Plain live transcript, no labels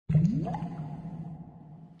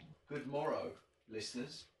Good morrow,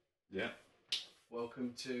 listeners. Yeah.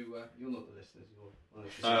 Welcome to... you're not the listeners, you're...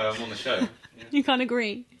 I'm on the show. Yeah. You can't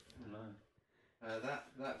agree. No.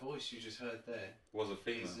 That voice you just heard there... Was a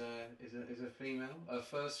female. Is a female.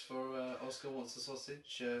 First for Oscar Wants a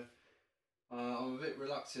Sausage. I'm a bit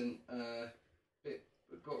reluctant.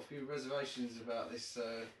 Got a few reservations about this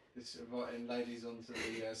inviting ladies onto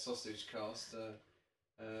the sausage cast.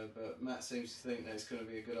 But Matt seems to think that it's going to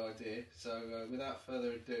be a good idea. So without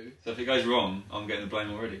further ado... So if it goes wrong, I'm getting the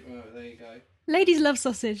blame already. Well, there you go. Ladies love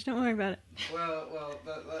sausage, don't worry about it. Well,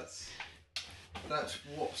 that's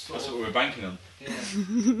what sort That's of... what we're banking on. Yeah.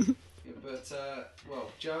 Yeah, but,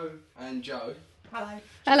 Joe and Joe... Hello.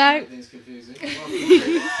 Everything's confusing. Welcome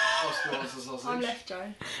to Oscar Wants a Sausage. I'm left,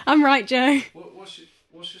 Joe. I'm right, Joe. What's your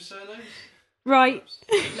surname? Right.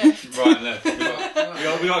 Left. Right and left.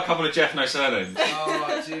 We got a couple of Jeff no surnames. Oh,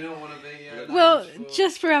 right. Do you not want to be... Well,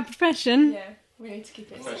 just for our profession. Yeah, we need to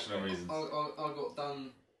keep it Professional separate. reasons. I got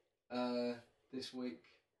done this week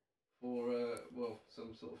for,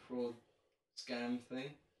 some sort of fraud scam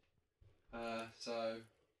thing. So...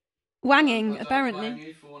 Wanging, I don't apparently. blame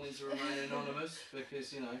you for wanting to remain anonymous because,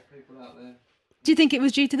 people out there... Do you think it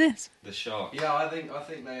was due to this? The shark. Yeah, I think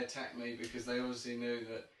they attacked me because they obviously knew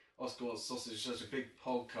that Oscar Wants Sausage is such a big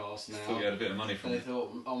podcast now. Thought you had a bit of money from And they it.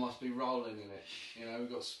 thought, I must be rolling in it. We've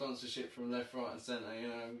got sponsorship from left, right and centre,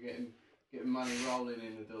 getting money rolling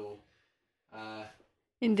in the door.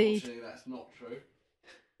 Indeed. Unfortunately, that's not true.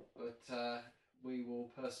 But we will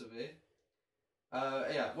persevere.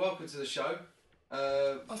 Welcome to the show.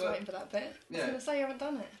 I was waiting for that bit. I was Yeah. going to say you haven't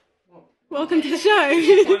done it. Welcome to the show.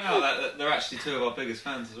 Point out that they're actually two of our biggest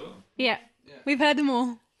fans as well. Yeah, Yeah. we've heard them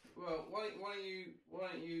all. Well, why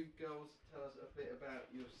don't you girls tell us a bit about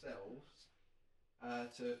yourselves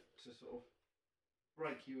to sort of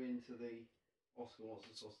break you into the Oscar Wants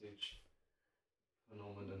a Sausage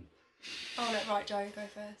phenomenon. I'll let Right Joe go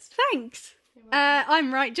first. Thanks.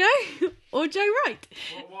 I'm Right Joe, or Joe Wright.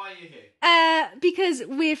 Why are you here? Because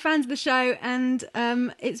we're fans of the show, and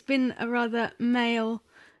it's been a rather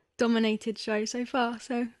male-dominated show so far,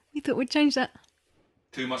 so we thought we'd change that.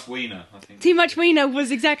 Too much wiener, I think. Too much wiener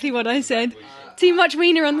was exactly what I said. Too much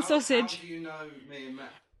wiener on the sausage. How do you know me and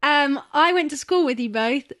Matt? I went to school with you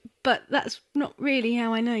both, but that's not really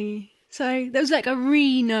how I know you. So there was like a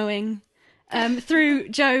re-knowing through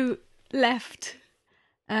Joe left.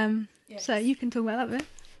 Yes. So you can talk about that bit.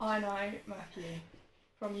 I know Matthew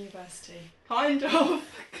from university. Kind of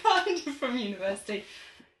from university.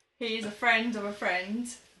 He is a friend of a friend.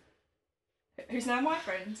 Who's now my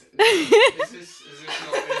friend. Is this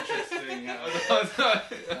not interesting audio?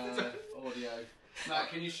 Matt,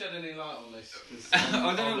 can you shed any light on this?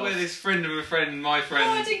 I don't know where this friend of a friend, my friend,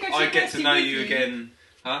 I didn't go to I get to university know with you you. again.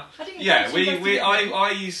 Huh? I didn't Yeah, go to university with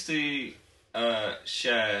I used to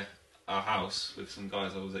share our house with some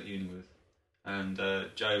guys I was at uni with, and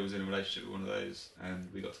Joe was in a relationship with one of those,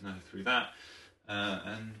 and we got to know her through that,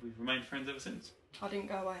 and we've remained friends ever since. I didn't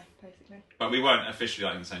go away, basically. But we weren't officially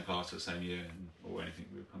in the same class or the same year or anything.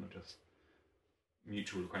 We were kind of just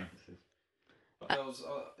mutual acquaintances. Girls,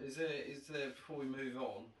 is there before we move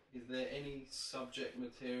on? Is there any subject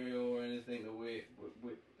material or anything that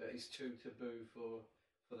that is too taboo for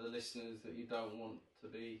the listeners that you don't want to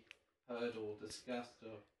be heard or discussed?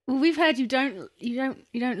 Or... Well, we've heard you don't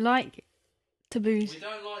like taboos. We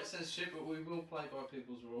don't like censorship, but we will play by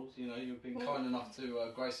people's rules. You've been kind enough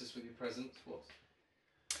to grace us with your presence.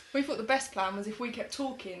 We thought the best plan was if we kept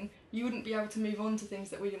talking, you wouldn't be able to move on to things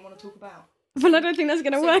that we didn't want to talk about. Well, I don't think that's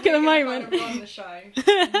going to work at the moment. We're going to run the show.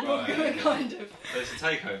 Right, okay. kind of. So it's a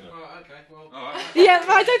takeover. Right, okay, well... All right. Yeah,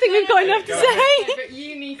 but I don't think we've got enough to Go say. No, but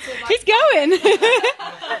you need to. He's going.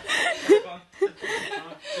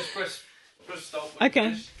 Just press stop.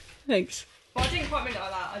 Okay. Thanks. Well, I didn't quite mean it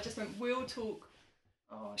like that. I just meant we'll talk.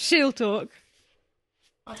 Oh, She'll talk.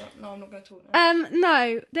 I don't know. I'm not going to talk now.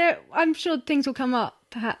 No, I'm sure things will come up,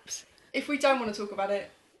 perhaps. If we don't want to talk about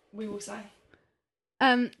it, we will say.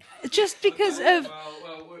 Just because of...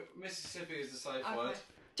 Well, Mississippi is the safe Okay. word.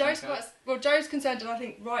 Joe's Okay. Joe's concerned, and I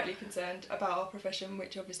think rightly concerned about our profession,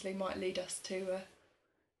 which obviously might lead us to.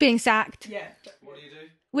 being sacked. Yeah. What do you do?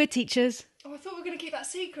 We're teachers. Oh, I thought we were going to keep that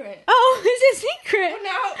secret. Oh, is it secret?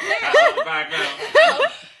 Well, That's out the bag now.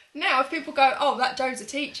 now, if people go, oh, that Joe's a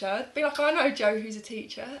teacher, be like, I know Joe who's a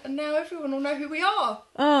teacher, and now everyone will know who we are.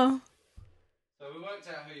 Oh. So we worked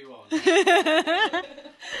out who you are.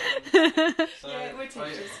 So Yeah, we're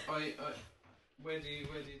teachers. Where do you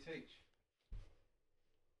teach?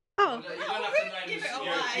 Oh. You don't have to name give the- it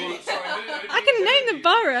yeah, away. sorry, who I do can you- name who the do you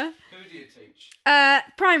borough. teach? Who do you teach?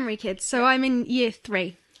 Primary kids, so I'm in year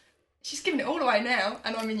 3. She's giving it all away now,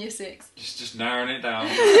 and I'm in year 6. Just narrowing it down.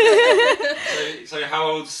 so how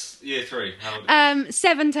old's year 3? How old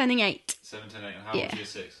 7 turning 8. 7, 10, 8. And how old's year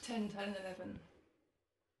 6? 10, 10, 11.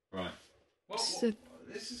 Right. So-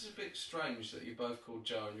 This is a bit strange that you both called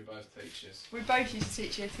Joe and you're both teachers. We both used to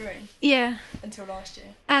teach year 3 Yeah. until last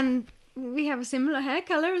year. And we have a similar hair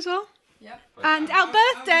colour as well. Yep. And How- our how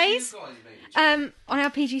did birthdays, you guys meet each other? on our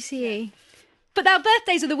PGCE. But our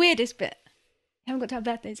birthdays are the weirdest bit. We haven't got to our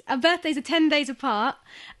birthdays. Our birthdays are 10 days apart.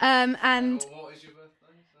 And Well, what is your birthday?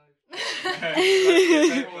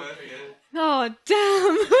 oh damn!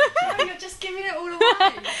 Oh, you're just giving it all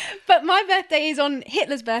away. But my birthday is on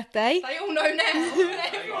Hitler's birthday, They all know now.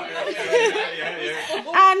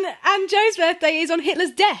 and Joe's birthday is on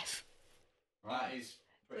Hitler's death. That is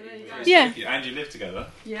pretty There you weird. go. Yeah. And you live together.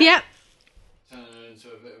 Yep. Turning into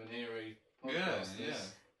a bit of an eerie Yeah, podcast. yeah.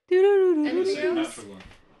 this. Anything else? Supernatural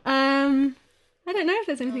one. I don't know if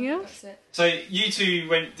there's anything else. That's it. So you two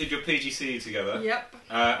did your PGCE together. Yep.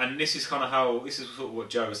 And this is kind of this is sort of what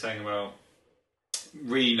Joe was saying about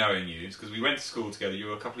re-knowing you, because we went to school together. You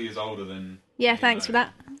were a couple of years older than. Yeah, thanks for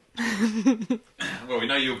that. Well, we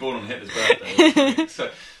know you were born on Hitler's birthday. So,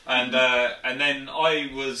 and then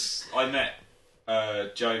I met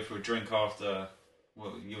Joe for a drink after.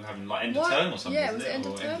 Well, you were having like end of What? term or something. Yeah, wasn't was it end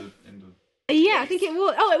of Or term? End of... Yeah, I think it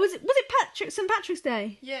was. Oh, was it St Patrick's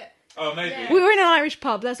Day? Yeah. Oh, maybe. Yeah. We were in an Irish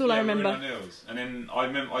pub. That's all Yeah, I we were in remember. O'Neill's. And then I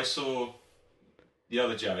remember I saw the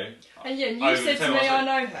other Joe. And yeah, you I said tell to you me, what, I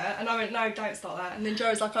know her, and I went, no, don't start that. And then Joe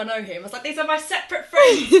was like, I know him. I was like, these are my separate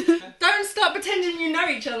friends. Don't start pretending you know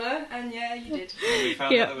each other. And yeah, you did. And we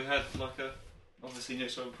found Yeah. out that we had obviously knew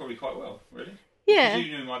each other probably quite well, really. Yeah. Because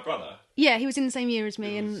you knew my brother. Yeah, he was in the same year as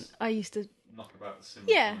me, It and was- I used to. Knock about the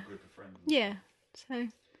similar Yeah. kind of group of friends. Yeah. So.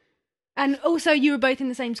 And also, you were both in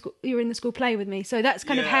the same school. You were in the school play with me, so that's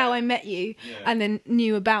kind of Yeah. how I met you, Yeah. and then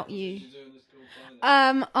knew about What you. did you do in the school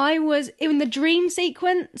play? I was in the dream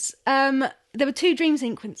sequence. There were 2 dream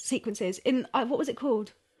sequences. In what was it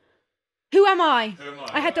called? Who am I? Who am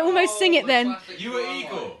I had to almost sing it the then. classic You were Who Am I?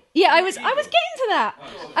 Igor. Yeah, I was getting to that.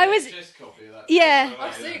 I was. Just copy of that. Yeah.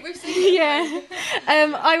 We've seen it. Yeah.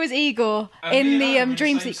 I was Igor And in me and the Adam were in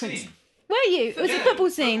dream same sequence. scene. Were you? It was a Yeah, football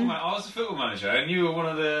scene. I was a football manager, and you were one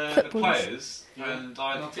of the Footballers. players. And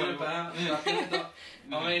I had to Nothing tell you about. Yeah. Nothing about.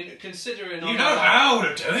 I mean, considering You know how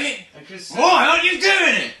to do it. And Why aren't you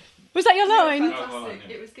doing it? Was that your line? Fantastic.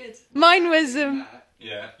 It was good. Mine was.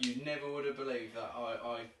 Yeah. You never would have believed that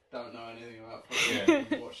I don't know anything about football.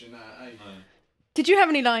 Yeah. Watching that, eh? Did you have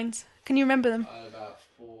any lines? Can you remember them? About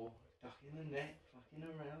 4 ducking the net, fucking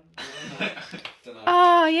around. Don't know.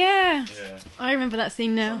 Oh yeah, Yeah. I remember that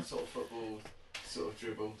scene now. Some sort of football, sort of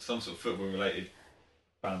dribble. Some sort of football related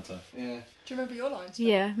banter. Yeah. Do you remember your lines?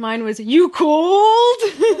 Yeah, mine was you called.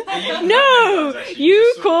 No, Actually, you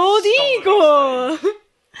just sort of called stumbled Igor.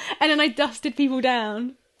 And then I dusted people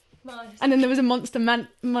down. Nice. And then there was a monster mash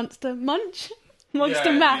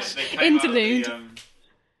they came interlude.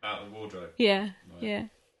 Out of the wardrobe. Yeah, Right.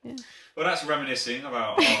 yeah. Well, that's reminiscing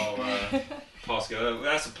about our past girl.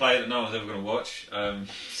 That's a play that no one's ever going to watch.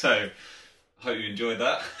 So, I hope you enjoyed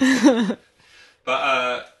that.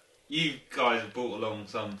 But you guys have brought along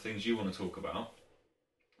some things you want to talk about.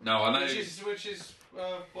 No, I know. Which is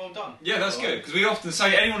well done. Yeah, that's good, because we often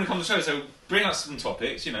say anyone who comes to the show, so bring us some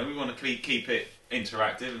topics. You know, we want to keep it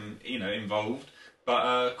interactive and involved.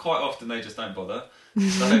 But quite often they just don't bother.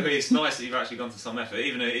 So it's nice that you've actually gone to some effort,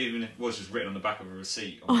 even if it was just written on the back of a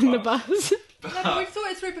receipt On the bus. No, but we've thought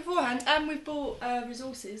it through beforehand, and we've bought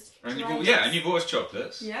resources. And you to bought, our and you bought us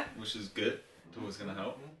chocolates. Yeah. Which is good. It's always going to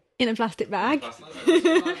help. In a plastic bag. Also,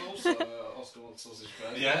 Oscar wants sausage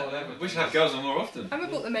first. Yeah, we should have girls on more often. And we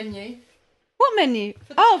bought the menu. What menu?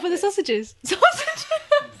 For the For the sausages. Sausages.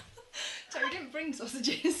 So we didn't bring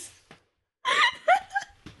sausages. I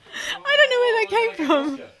don't know where that came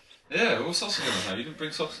from. Yeah, what sausage are you going to have? You didn't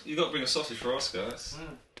bring sausage. You got to bring a sausage for Oscar. That's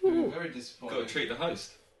Very disappointing. got to treat the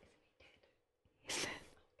host.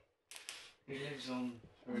 He lives on.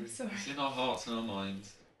 I'm sorry. It's in our hearts and our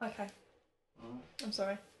minds. Okay. I'm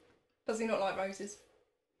sorry. Does he not like roses?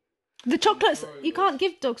 The chocolates. You can't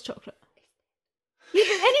give dogs chocolate.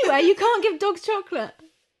 Anyway, you can't give dogs chocolate.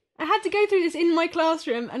 I had to go through this in my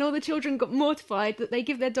classroom, and all the children got mortified that they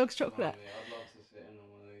give their dogs chocolate. I'd love to sit in on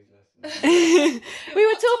one of these lessons. We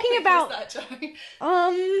were What talking topic about was that,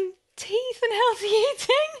 Joe? teeth and healthy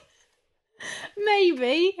eating.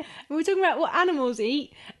 Maybe we were talking about what animals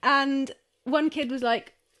eat, and one kid was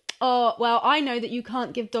like, "Oh, well, I know that you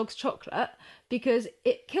can't give dogs chocolate because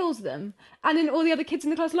it kills them." And then all the other kids in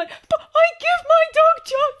the class were like, "But I give my dog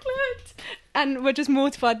chocolate!" And we're just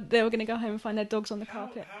mortified they were going to go home and find their dogs on the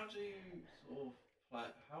carpet. How do you sort of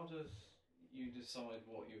like how does you decide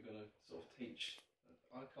what you're going to sort of teach?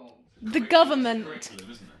 I can't. The government.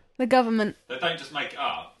 Curriculum, isn't it? The government. They don't just make it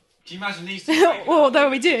up. Can you imagine these two? Well, although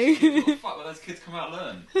we do. What the fuck will those kids come out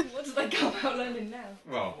and learn? What do they come out learning now?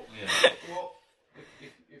 Well, yeah. What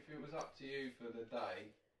if it was up to you for the day,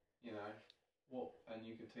 you know, what, and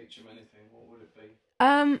you could teach them anything, what would it be?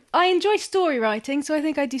 I enjoy story writing, so I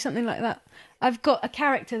think I'd do something like that. I've got a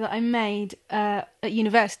character that I made at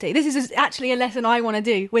university. This is actually a lesson I want to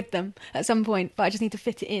do with them at some point, but I just need to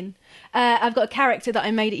fit it in. I've got a character that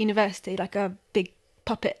I made at university, like a big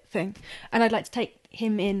puppet thing, and I'd like to take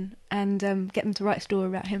him in and get them to write a story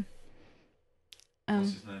about him.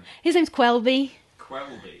 What's his name? His name's Quelby.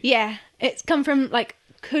 Quelby. Yeah, it's come from like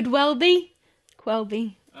could well be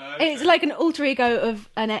Quelby. Okay. It's like an alter ego of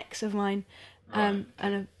an ex of mine. Right.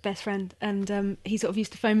 And a best friend, and he sort of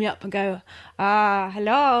used to phone me up and go,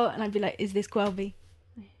 hello, and I'd be like, is this Quelby?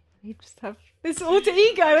 He'd just have this alter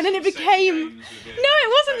ego, and then it became... No,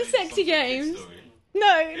 it wasn't the sexy games.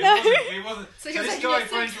 No. It wasn't. So So you're this taking guy your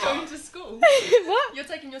phones sex you toy up. to school? What? You're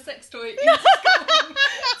taking your sex toy into school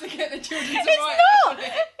to get the children to It's write not! about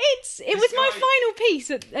it. It was my guy- final piece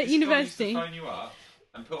at This university. guy used to phone you up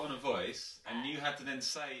and put on a voice, and you had to then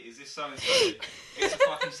say, "Is this so and so?" It's a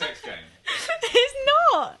fucking sex game. It's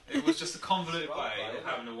not! It was just a convoluted way of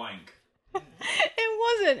having a wank.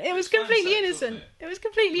 It wasn't. It was phone completely sex, innocent. wasn't It was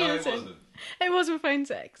completely No, it innocent. wasn't. It wasn't phone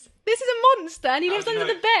sex. This is a monster, and he How lives do you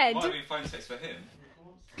under know the it might bed. have been phone sex for him.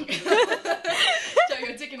 Joe,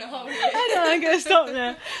 you're digging a hole here. I know, I'm going to stop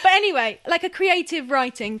now. But anyway, like a creative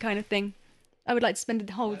writing kind of thing. I would like to spend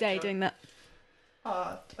the whole day doing that.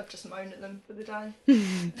 I'd just moan at them for the day.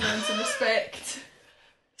 Learn some respect.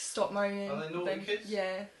 Stop moaning. Are they naughty kids?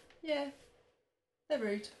 Yeah. They're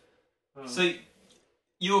rude. So,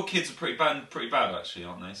 your kids are pretty bad actually,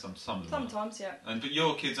 aren't they? Some of them. Are. Sometimes, yeah. But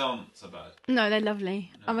your kids aren't so bad. No, they're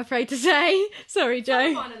lovely. I'm afraid to say. Sorry, Some Joe.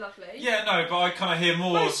 of mine are lovely. Yeah, no, but I kind of hear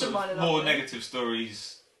more Most of sort mine of are more lovely. negative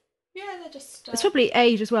stories. Yeah, they're just... It's probably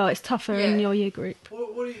age as well. It's tougher in Yeah. your year group.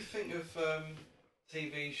 What do you think of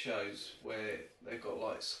TV shows where they've got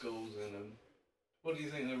like schools in them? What do you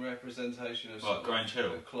think of the representation of Like sort of Grange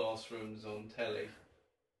Hill? the classrooms on telly?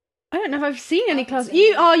 I don't know if I've seen any I haven't class. seen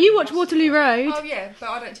You any. you watch Waterloo Road. Oh, yeah, but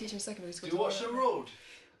I don't teach in secondary Do school. you watch so I The don't know. Road?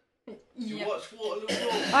 Do you Yeah. watch Waterloo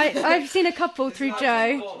Road? I've seen a couple It's through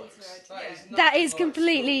nothing Joe. bollocks. Yeah. That is nothing like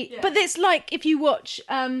completely. school. Yeah. But it's like if you watch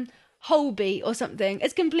Holby or something.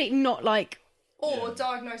 It's completely not like Or Yeah.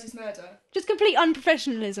 Diagnosis Murder. just complete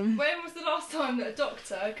unprofessionalism. When was the last time that a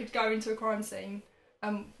doctor could go into a crime scene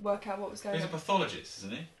and work out what was going He's a on? pathologist,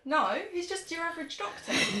 isn't he? No, he's just your average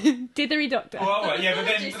doctor. Dithery doctor. Oh, all right, The yeah, but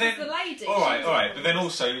then, pathologist was the lady. all right, She was all right, a- but then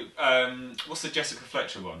also, what's the Jessica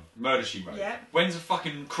Fletcher one? Murder She Wrote. Yeah. When's a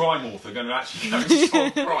fucking crime author going to actually go and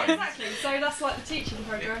solve crime? Exactly. So that's like the teaching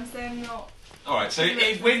programs. They're not. All right, so Pretty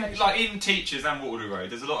much when representation. like in Teachers and Waterloo Road,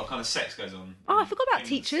 there's a lot of kind of sex goes on. Oh, I in- forgot about in the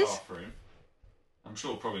Teachers. staff room. I'm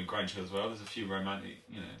sure probably in Grange Hill as well. There's a few romantic,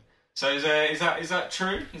 you know. So is that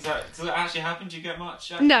true? Does that actually happen? Do you get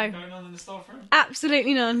much action No. going on in the staff room?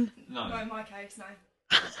 Absolutely none. No, No, in my case, no.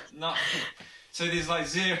 no. So there's like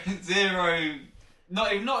zero.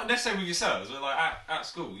 Not necessarily with yourselves, but like at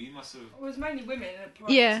school, you must have. It was mainly women at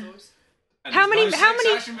private Yeah. schools. And How there's many- no how sex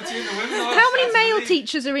many- action between the women? How many male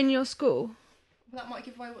teachers are in your school? That might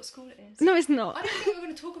give away what school it is. No, it's I not. don't think we're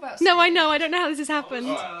going to talk about. No, school. I know. I don't know how this has I happened.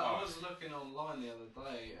 was looking online the other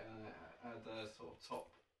day and it had sort of top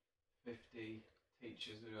 50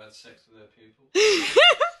 teachers who had sex with their pupils.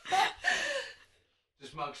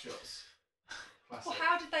 Just mugshots. Classic. Well,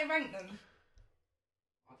 how did they rank them?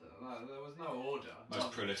 I don't know. There was no order.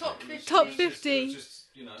 Most prolific. Top It was- 50. Top it was just- it 50. was just,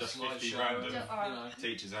 you know, Just slideshow 50 random. and, Yeah, you know,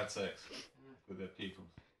 Teachers had sex with their pupils.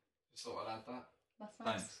 just thought I'd add that. That's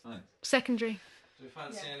nice. Thanks. Secondary, Do you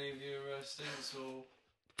fancy Yeah. any of your students or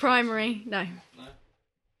primary, no. no?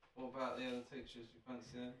 What about the other teachers? Do you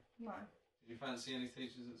fancy them? No. Did you fancy any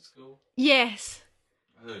teachers at school? Yes.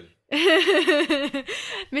 Who?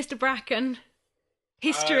 Mr. Bracken.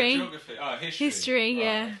 History. Geography. Oh, history. History, Right,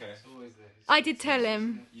 yeah. Okay. It's always there. I did tell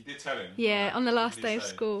him. You did tell him. Yeah, Right. on the What last did he day of say?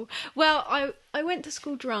 school. Well, I went to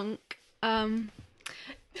school drunk. We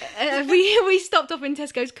stopped off in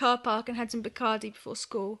Tesco's car park and had some Bacardi before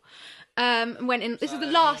school. And went in. This is the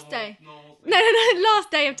last day. Normal No,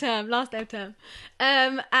 last day of term. Last day of term.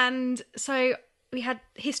 And so we had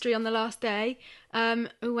history on the last day.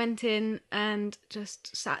 We went in and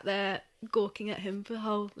just sat there gawking at him for the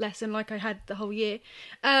whole lesson, like I had the whole year.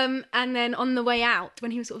 And then on the way out,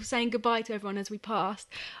 when he was sort of saying goodbye to everyone as we passed,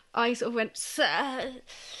 I sort of went, "Sir,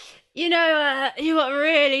 you know, you got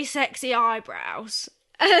really sexy eyebrows."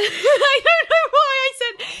 I don't know why I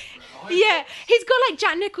said. Yeah, he's got like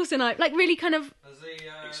Jack Nicholson like really kind of Has he,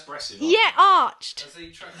 Expressive. yeah, arched. has he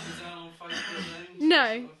tracked you down on Facebook?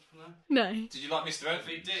 No. No. Did you like Mr. Ed? If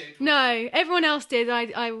he did, No, everyone else did.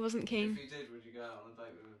 I wasn't If keen. he did, would you go out on a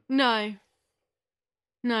date with him? No.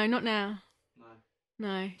 No, not now. No.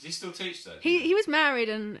 No. Does he still teach though? He was married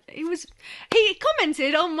and he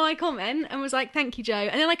commented on my comment and was like, "Thank you, Joe."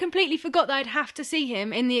 And then I completely forgot that I'd have to see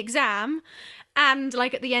him in the exam and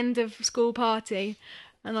like at the end of school party.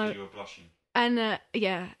 And You were blushing.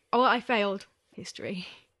 yeah. Oh, I failed history.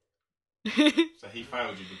 So he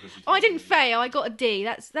failed you because you. Oh, I didn't fail. I got a D.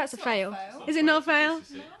 That's a It's not a fail. fail. Is it not a fail?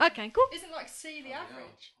 Okay, cool. Isn't like C the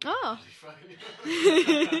average? Oh,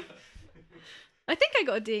 Failure. I think I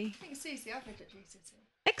got a D. I think C is the average at GCSE.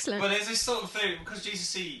 Excellent. Well, there's this sort of thing because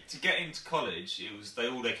GCSE to get into college, it was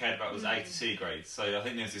all they cared about was A to C grades. So I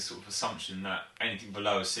think there's this sort of assumption that anything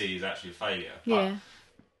below a C is actually a failure. Yeah.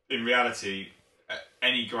 But in reality,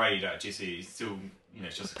 any grade at GCSE is still,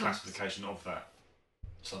 it's just a Pass. classification of that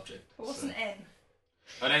subject. But what's So- an N?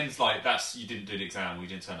 An N's like that's you didn't do the exam, or you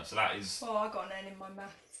didn't turn up. So that is Well, I got an N in my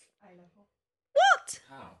maths A level. What?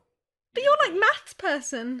 how. But you're like maths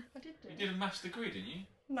person. I did do You it. did a maths degree, didn't you?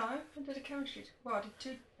 No, I did a chemistry. Well, I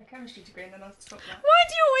did a chemistry degree and then I stopped that. Why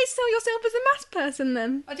do you always sell yourself as a maths person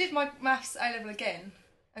then? I did my maths A level again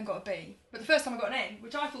and got a B. But the first time I got an N,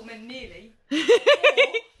 which I thought meant nearly, or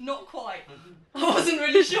not quite. I wasn't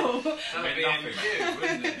really sure. That would be Nothing. MQ,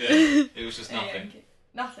 wouldn't it? Yeah, it was just nothing.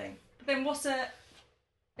 Nothing. But then what's a?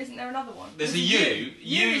 Isn't there another one? There's a U. U.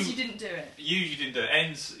 U is you didn't do it. You didn't do it.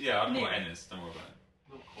 N's, yeah, I don't know what Nearly. N is. Don't worry about it.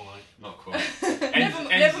 Not quite. Not quite. N's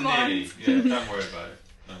Never are mind. nearly. Yeah, don't worry about it.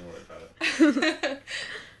 Don't worry about it.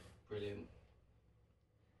 Brilliant.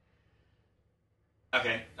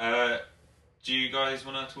 Okay. Do you guys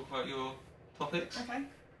want to talk about your topics? Okay.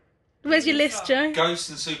 Where's your list, Joe? Ghosts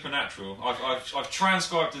and supernatural. I've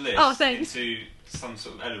transcribed the list Oh, thanks. into some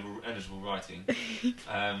sort of eligible writing.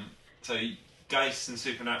 So ghosts and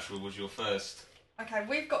supernatural was your first. Okay,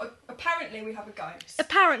 we've got. Apparently, we have a ghost.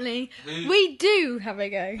 Apparently, Who, we do have a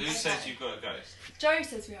ghost. who says you've got a ghost? Joe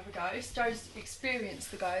says we have a ghost. Joe's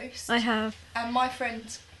experienced the ghost. I have. And my friend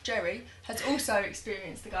Jerry has also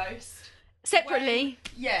experienced the ghost. Separately.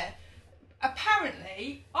 Yeah.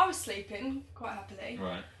 Apparently, I was sleeping quite happily,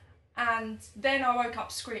 Right. and then I woke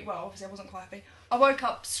up screaming. Well, obviously, I wasn't quite happy. I woke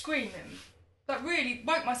up screaming. Like, really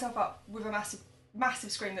woke myself up with a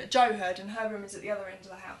massive scream that Joe heard, and her room is at the other end of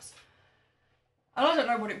the house. And I don't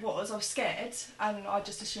know what it was. I was scared, and I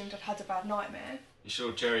just assumed I'd had a bad nightmare. You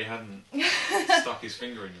sure Jerry hadn't stuck his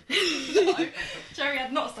finger in your No, Jerry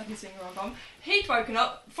had not stuck his finger on Tom. He'd woken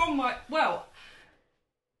up from my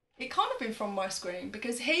it can't have been from my scream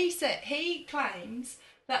because he claims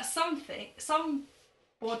that somebody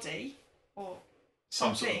or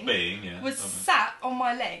some sort of being, yeah. was something. sat on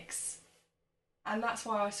my legs, and that's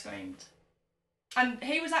why I screamed. And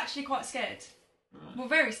he was actually quite scared. Right. Well,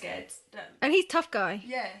 very scared. And he's a tough guy.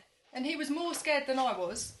 Yeah, and he was more scared than I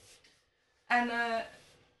was. And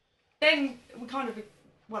then we kind of,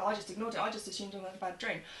 I just ignored it. I just assumed I had a bad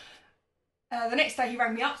dream. The next day he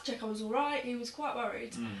rang me up to check I was all right. He was quite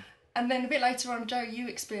worried. And then a bit later on, Joe, you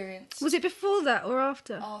experienced Was it before that or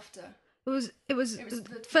after? after. It was It was the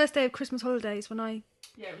the- first day of Christmas holidays when I.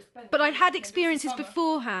 Yeah, it was. But I'd had maybe it's the experiences summer.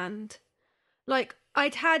 beforehand. Like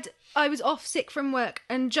I was off sick from work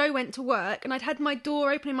and Joe went to work and I'd had my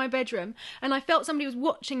door open in my bedroom and I felt somebody was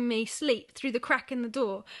watching me sleep through the crack in the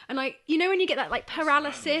door and when you get that like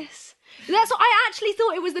paralysis. That's what I actually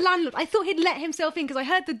thought it was the landlord. I thought he'd let himself in because I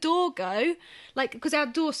heard the door go, like because our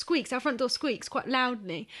front door squeaks quite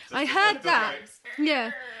loudly. I heard that.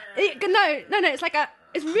 Yeah. No. It's like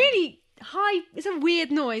it's really high. It's a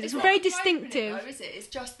weird noise. It's not very when you open it, distinctive. though, is it? It's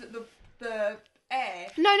just that the air.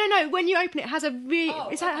 No. When you open it, it has a really Oh,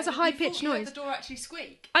 it has a okay. high You thought pitched you heard noise. the door actually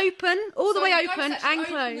squeak. Open all the So way the ghost open actually and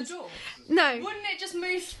opened the closed. door. No. Wouldn't it just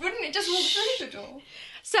move? Wouldn't it just walk through the door?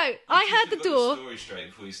 So I heard the Got door. story straight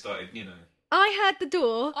before you started, I heard the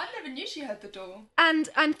door I never knew she heard the door. and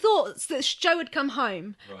thought that Joe had come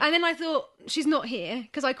home. Right. And then I thought she's not here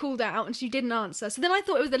because I called out and she didn't answer. So then I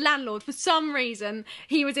thought it was the landlord. For some reason,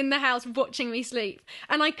 he was in the house watching me sleep,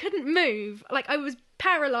 and I couldn't move. Like I was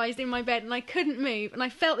paralysed in my bed and I couldn't move, and I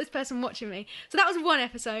felt this person watching me. So that was one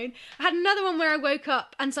episode. I had another one where I woke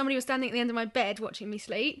up and somebody was standing at the end of my bed watching me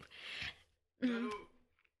sleep. Look,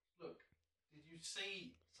 did you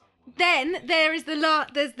see someone? Then there is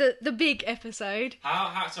there's the big episode.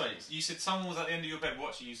 How? Sorry, you said someone was at the end of your bed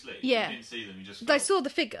watching you sleep. Yeah. You didn't see them. You just. I saw the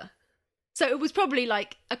figure. So it was probably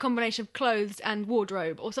like a combination of clothes and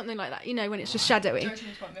wardrobe or something like that, when it's just shadowy. Joe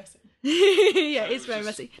seems quite messy. Yeah, So it it's was very just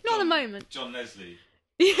messy. Not at the John- moment. John Leslie.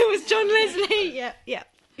 It was John Leslie. Yeah.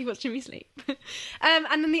 He watching me sleep. And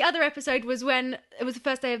then the other episode was when it was the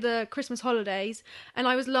first day of the Christmas holidays, and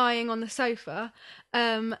I was lying on the sofa,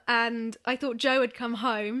 and I thought Joe had come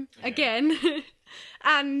home again,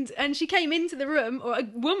 and she came into the room, or a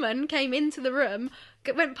woman came into the room,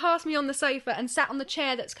 went past me on the sofa and sat on the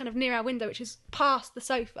chair that's kind of near our window, which is past the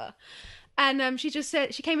sofa, and she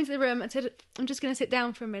came into the room and said, "I'm just going to sit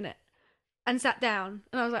down for a minute," and sat down,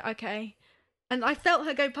 and I was like, okay, and I felt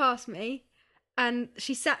her go past me. And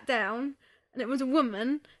she sat down, and it was a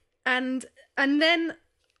woman, and then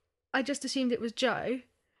I just assumed it was Joe,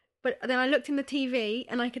 but then I looked in the TV,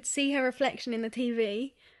 and I could see her reflection in the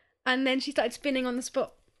TV, and then she started spinning on the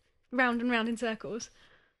spot, round and round in circles.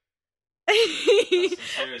 That's some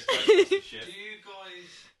serious shit. Do you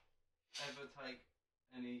guys ever take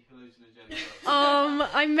any hallucinogenic drugs?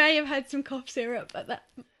 I may have had some cough syrup at that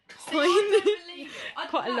See, point. I don't believe it.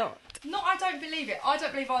 Quite a lot. I don't believe it. I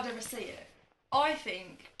don't believe I'd ever see it. I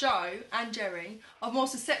think Joe and Jerry are more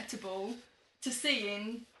susceptible to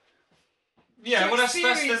seeing. Yeah, to well, there's a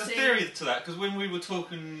experiencing- theory to that, because when we were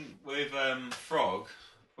talking with Frog,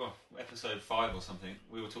 well, episode 5 or something,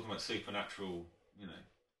 we were talking about supernatural,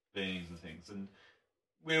 beings and things, and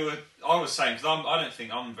I was saying, because I don't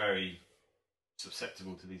think I'm very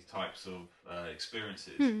susceptible to these types of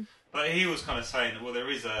experiences, but he was kind of saying that, well, there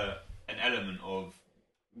is an element of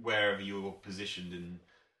wherever you're positioned in,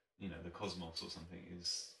 the cosmos or something,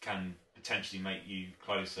 can potentially make you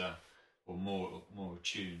closer or more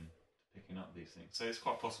attuned to picking up these things. So it's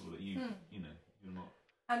quite possible that you're not.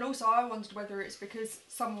 And also, I wondered whether it's because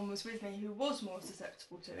someone was with me who was more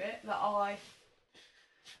susceptible to it that I.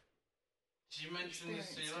 Did you mention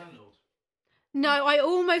this to your landlord? No, I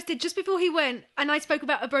almost did just before he went, and I spoke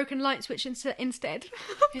about a broken light switch instead.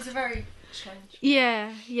 He's a very strange.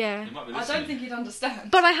 Yeah. You might be I listening. don't think he'd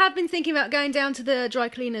understand. But I have been thinking about going down to the dry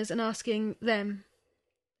cleaners and asking them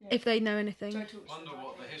if they know anything. Joe talks to Wonder the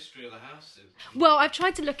what the guy. history of the house is. Well, I've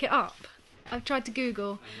tried to look it up. I've tried to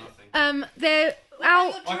Google. And nothing. They're What about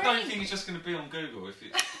out. your I don't drink? think it's just going to be on Google. If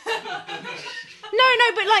it's No,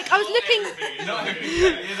 but like I was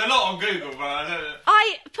looking. there's a lot on Google, but I don't know.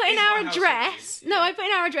 I put in Is our my house address. empty? No, Yeah. I put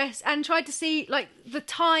in our address and tried to see like the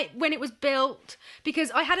time when it was built,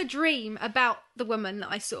 because I had a dream about the woman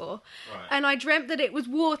that I saw, Right. and I dreamt that it was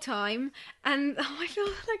wartime, and I feel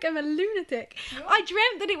like I'm a lunatic. I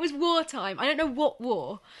dreamt that it was wartime. I don't know what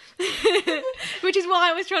war, which is why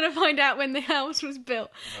I was trying to find out when the house was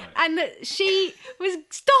built, Right. and that she was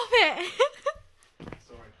stop it.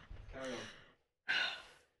 Sorry, carry on.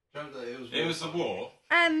 Dreamt that It was the war.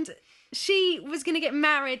 And she was going to get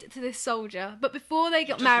married to this soldier, but before they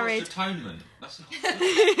got Just married, watched Atonement. That's not...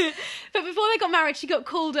 but before they got married, she got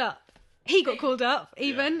called up. He got called up,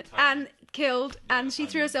 even, Yeah, and killed, Yeah, and she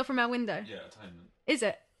threw Atonement. herself from our window. Yeah, Atonement. Is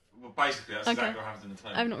it? Well, basically, that's Okay. exactly what happens in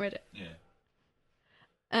Atonement. I've not read it.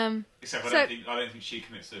 Yeah. Except I So- don't think she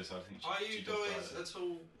commits suicide. I think she, Are she you does guys die. at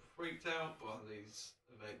all freaked out by these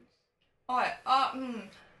events? I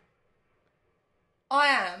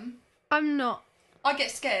am. I'm not. I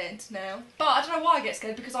get scared now, but I don't know why I get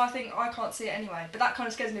scared, because I think I can't see it anyway. But that kind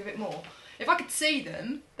of scares me a bit more. If I could see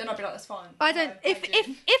them, then I'd be like, that's fine. I don't. If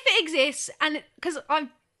it exists, and because But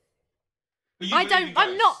you I believe don't. in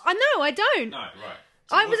I'm not. ghosts? I know. I don't. No, right.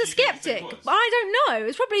 I what was do a you think skeptic, it was? but I don't know.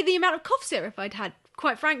 It's probably the amount of cough syrup I'd had,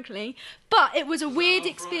 quite frankly. But it was a weird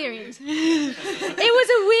not frightening? experience. It was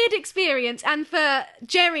a weird experience, and for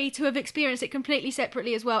Jerry to have experienced it completely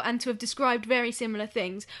separately as well, and to have described very similar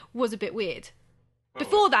things, was a bit weird. Well,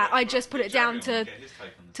 Before that, well, I just put it Jerry down on, to get his take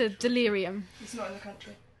on the to situation. delirium. He's not in the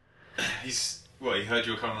country. He's he heard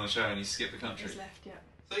you were coming on the show and he skipped the country. He's left, yeah.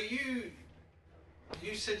 So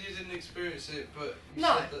you said you didn't experience it, but you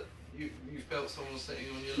No. said that you felt someone sitting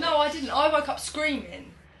on your leg. No, I didn't. I woke up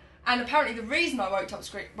screaming, and apparently the reason I woke up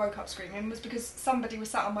screaming was because somebody was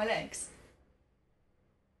sat on my legs.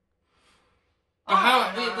 But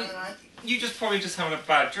how? No. You just probably just having a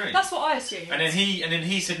bad dream. That's what I assumed. And then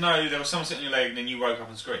he said no. There was someone sitting on your leg, and then you woke up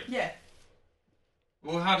and screamed. Yeah,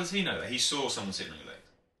 Well, how does he know that? He saw someone sitting on your leg.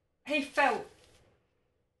 he felt.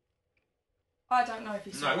 I don't know if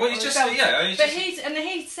he saw. No, it well, or it's he just felt yeah. it. It's But just,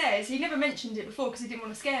 he says he never mentioned it before because he didn't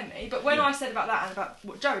want to scare me. But when Yeah. I said about that and about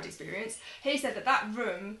what Joe had experienced, he said that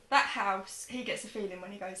room, that house, he gets a feeling when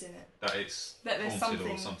he goes in it. that it's That there's haunted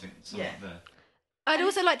or something- something yeah. there. I'd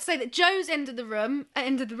also like to say that Joe's end of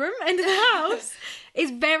the house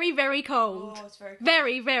is very, very cold. Oh, it's very cold.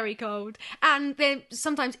 Very, very cold. And there's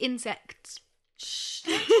sometimes insects. Shh,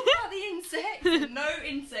 don't talk about the insects. No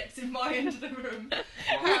insects in my end of the room.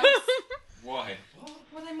 House. Why?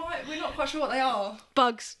 Well, they might. We're not quite sure what they are.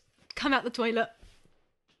 Bugs come out the toilet.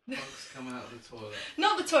 Bugs come out of the toilet.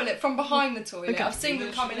 Not the toilet, from behind the toilet. Okay. I've seen You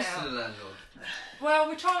them coming listen out. to the landlord. Well,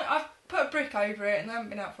 we're trying. I've put a brick over it, and they haven't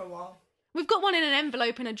been out for a while. We've got one in an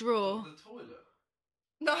envelope in a drawer. The toilet.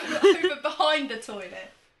 No, over behind the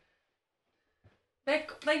toilet.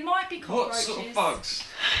 They might be What cockroaches. sort of bugs?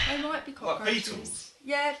 They might be Like cockroaches. beetles?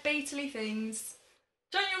 Yeah, beetly things.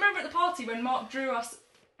 Don't you remember at the party when Mark drew us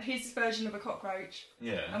his version of a cockroach,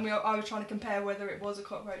 Yeah. and I was trying to compare whether it was a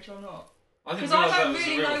cockroach or not? I didn't Because I realise that don't was a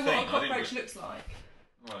really real know thing. what a I didn't cockroach looks like.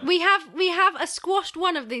 Right. We have a squashed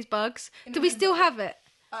one of these bugs. In Do an we still envelope. have it?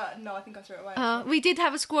 No, I think I threw it away. We did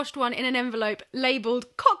have a squashed one in an envelope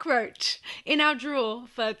labelled cockroach in our drawer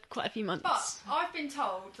for quite a few months. But I've been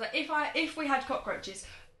told that if we had cockroaches,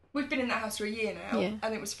 we've been in that house for a year now, Yeah.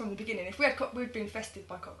 and it was from the beginning. If we had, we'd been infested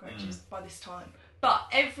by cockroaches by this time. But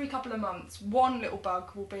every couple of months, one little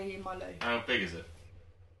bug will be in my loo. How big is it?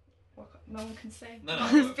 Well, no one can see. No,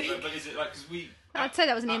 Not no, as but, big. but is it like, because we... I'd say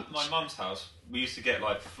that was an at inch. my mum's house, we used to get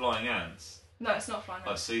like flying ants, No, it's not flying.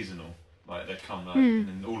 like seasonal. Like they'd come like, and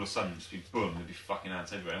then all of a sudden just be boom, there'd be fucking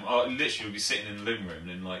ants everywhere. And I literally would be sitting in the living room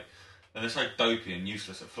and like, and they're so dopey and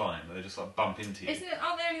useless at flying, but they just like bump into you. Aren't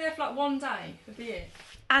they only there for like one day of the year?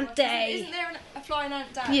 Ant day. Isn't there a flying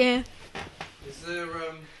ant day? Yeah. Is there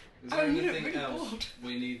Oh, you look anything really else bored.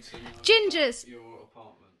 we need to know Gingers. about your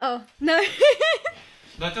apartment? Oh, no.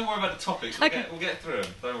 No, don't worry about the topics. We'll get through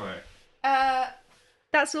them. Don't worry.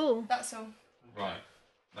 That's all. That's all. Right.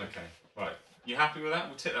 Okay. Right. You happy with that?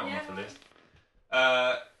 We'll tick that one Yeah, off the right.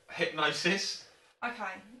 list. Hypnosis.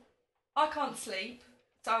 Okay. I can't sleep,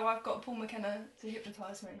 so I've got Paul McKenna to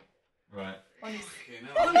hypnotise me. Right. On his... Fucking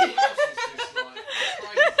hell, this is just like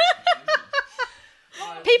crazy, man.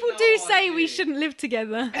 I have People no do say we idea. shouldn't live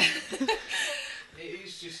together. It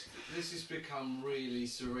is just, this has become really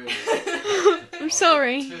surreal. I'm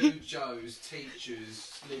sorry. Two Joes,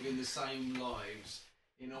 teachers, living the same lives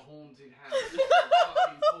in a haunted house with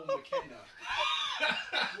fucking Paul McKenna.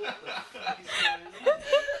 What the fuck is going on?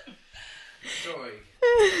 Sorry.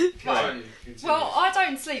 Continue. Well, I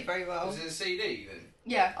don't sleep very well. Was it a CD then?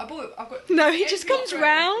 Yeah, I bought it. I've got. No, he it's just not comes great.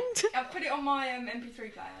 round. I put it on my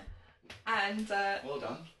MP3 player, and Well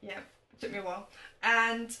done. yeah, it took me a while.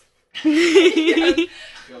 And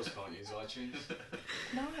Girls can't use iTunes.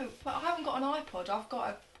 no, but I haven't got an iPod. I've got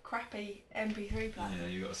a crappy MP3 player, Yeah,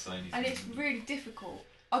 you got a Sony. and it's really difficult.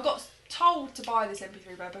 I got told to buy this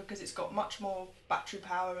MP3 player because it's got much more battery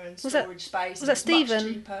power and Was that- storage space. was and that it's much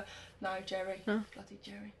Stephen? cheaper. No, Jerry. Oh. Bloody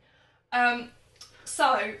Jerry. So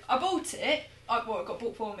I bought it. It got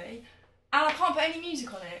bought for me, and I can't put any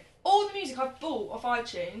music on it. All the music I've bought off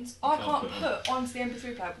iTunes, I can't can't put put onto the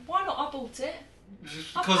MP3 player. Why not? I bought it.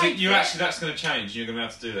 Because paid you for it. actually, that's going to change. You're going to be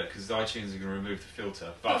able to do that because iTunes are going to remove the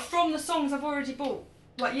filter. But But from the songs I've already bought,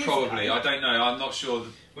 like years probably, ago. I don't know. I'm not sure. The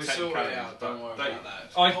We'll sort it technicalities, out, but don't worry about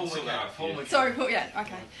that. I Paul can sort that McKenna, out for Paul you. McKenna. Sorry, but yeah,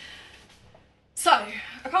 okay. So,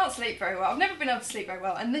 I can't sleep very well. I've never been able to sleep very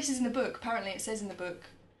well, and this is in the book. Apparently, it says in the book,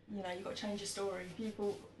 you know, you've got to change your story. You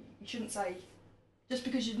shouldn't say, just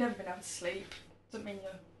because you've never been able to sleep, doesn't mean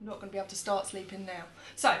you're not going to be able to start sleeping now.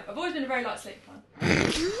 So, I've always been a very light sleeper.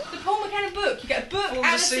 The Paul McKenna book, you get a book What and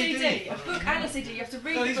a was the CD. CD? A book and a CD, you have to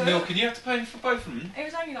read God, the he's book. milking. You have to pay for both of them. It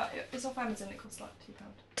was only like, it's off Amazon, it costs like £2.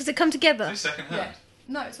 Does it come together? Is it second Yeah. hand?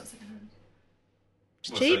 No, it's not second hand. It's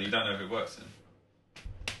Well, cheap. so you don't know if it works then.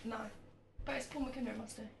 No. But it's Paul McKenna, it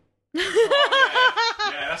must do.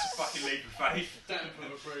 Yeah, that's a fucking leap of faith. Stamp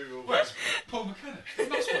of approval. Well, it's Paul McKenna. It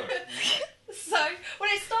must work. So, when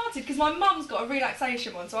it started, because my mum's got a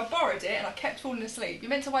relaxation one, so I borrowed it and I kept falling asleep. You're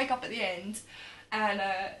meant to wake up at the end, and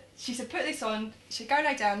she said, put this on, she said, go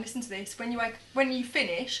lay down, listen to this. When you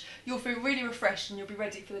finish, you'll feel really refreshed and you'll be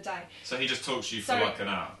ready for the day. So he just talks to you for So- like an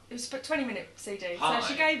hour. It was a 20-minute CD, Hi, so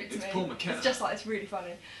she gave it to it's me. Paul McKenna. It's just like, it's really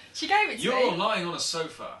funny. She gave it to You're me, lying on a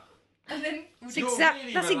sofa. and then That's You're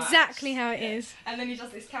really that's relaxed. exactly how it is. he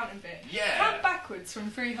does this counting bit. Yeah. Count backwards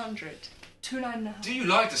from 300, 299. Do you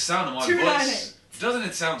like the sound of my 298. voice? Doesn't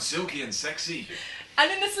it sound silky and sexy?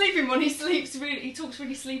 And in the sleeping one, he talks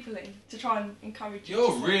really sleepily to try and encourage you. You're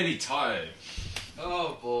to sleep. really tired.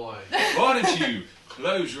 Oh boy. Why don't you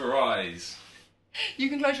close your eyes? You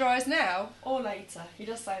can close your eyes now or later. He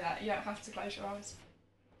does say that. You don't have to close your eyes.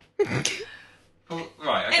 Oh,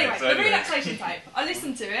 right, okay. Anyway, so the relaxation tape. I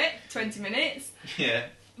listened to it, 20 minutes. Yeah.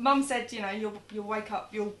 Mum said, you know, you'll wake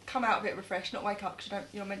up, you'll come out a bit refreshed, not wake up because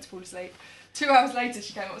you're meant to fall asleep. 2 hours later,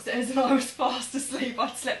 she came upstairs and I was fast asleep. I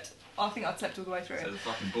think I'd slept all the way through So it. the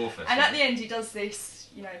fucking ball fest. And at the end, he does this.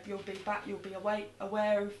 You know, you'll be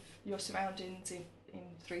aware of your surroundings in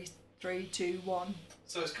 3, 2, 1.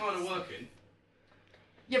 So it's kind of working.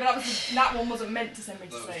 Yeah, but that one wasn't meant to send me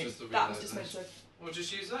to That was sleep. just a That was just meant to. Well,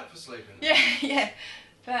 just use that for sleeping. Yeah, yeah.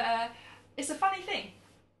 But it's a funny thing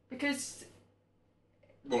because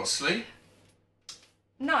What, sleep?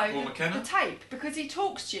 no, Paul McKenna? the tape, because he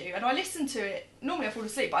talks to you, and I listen to it. Normally I fall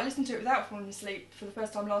asleep, but I listened to it without falling asleep for the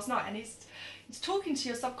first time last night, and he's talking to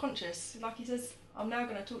your subconscious. Like he says, "I'm now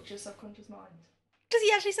going to talk to your subconscious mind." Does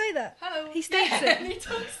he actually say that? Hello. He states yeah, it. and he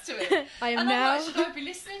talks to it. I am and now. I'm like, should I be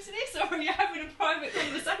listening to this, or are you having a private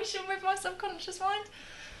conversation with my subconscious mind?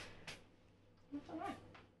 I don't know.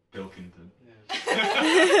 Pilkington.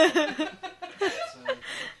 Yeah. So,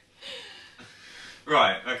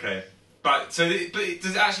 Right, okay. But does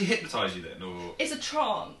it actually hypnotise you then, or It's a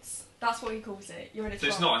trance. That's what he calls it. You're in a so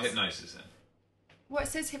trance. it's not a hypnosis then? Well, it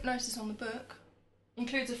says hypnosis on the book.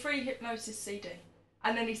 Includes a free hypnosis CD.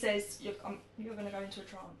 And then he says, you're going to go into a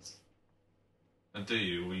trance. And do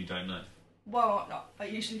you, or you don't know? Well, no, I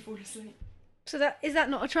usually fall asleep. So is that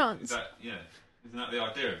not a Is trance? that Isn't that the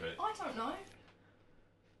idea of it? I don't know.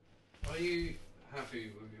 are you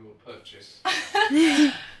happy with your purchase?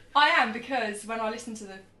 I am, because when I listen to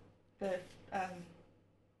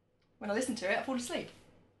when I listen to it, I fall asleep.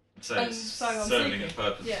 So And it's so I'm serving sleeping. a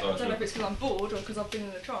purpose. Yeah, as I far don't as know you're- if it's because I'm bored or because I've been in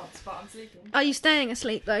a trance, but I'm sleeping. Are you staying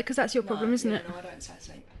asleep though? Because that's your problem, No, isn't yeah, it? No, I don't stay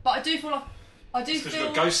asleep. But I do feel like It's because you've got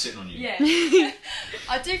a feel. ghost sitting on you. Yeah,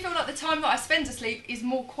 I do feel like the time that I spend asleep is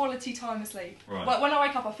more quality time asleep. Right. Like when I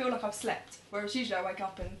wake up, I feel like I've slept, whereas usually I wake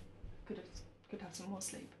up and could have some more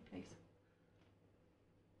sleep, please.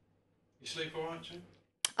 You sleep alright, Jim?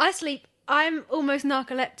 I sleep. I'm almost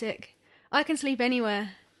narcoleptic. I can sleep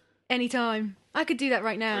anywhere, anytime. I could do that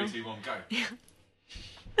right now. 3, 2, 1,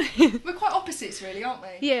 go. We're quite opposites, really, aren't we?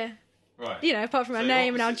 Yeah, Right. you know, apart from our So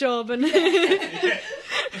name and our opposite. job and. Yeah.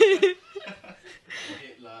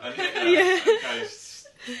 Hitler. And yeah. Ghosts.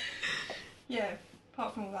 Yeah.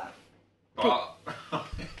 Apart from all that. But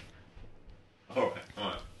alright.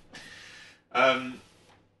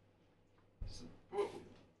 Well,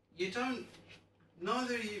 you don't.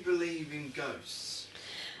 Neither of you believe in ghosts,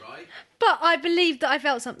 right? But I believe that I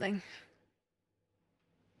felt something.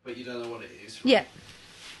 But you don't know what it is. Right? Yeah.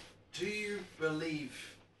 Do you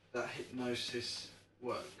believe that hypnosis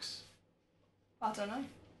works? I don't know.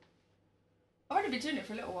 I've only been doing it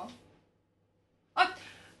for a little while.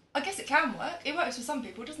 I guess it can work. It works for some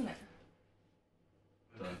people, doesn't it?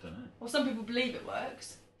 I don't know. Or some people believe it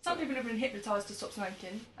works. Some people have been hypnotised to stop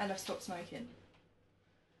smoking and have stopped smoking.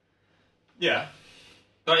 Yeah.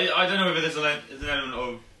 But I don't know whether there's an element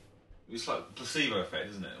of, it's like placebo effect,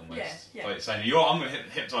 isn't it? Almost. Yeah. Like saying, I'm going to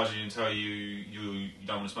hypnotise you and tell you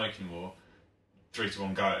don't want to smoke anymore. 3, 2,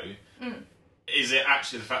 1, go. Mm. Is it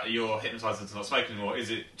actually the fact that you're hypnotised into not smoking anymore? Or is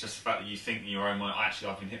it just the fact that you think in your own mind, actually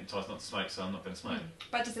I've been hypnotised not to smoke, so I'm not going to smoke?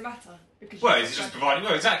 But does it matter? Because Well, you're is it just smoking. providing?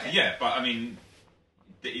 Well, exactly, yeah. But I mean,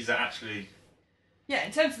 is that actually? Yeah,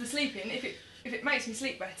 in terms of the sleeping, if it makes me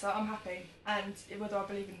sleep better, I'm happy. And whether I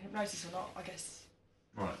believe in hypnosis or not, I guess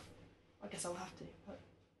Right. I'll have to. But...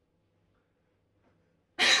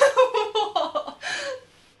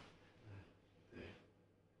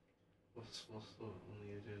 What's the one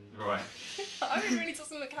you doing? Right. Owen really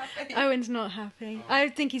doesn't look happy. Owen's not happy. I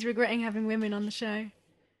think he's regretting having women on the show.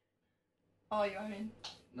 Are you, Owen?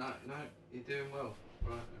 No, you're doing well.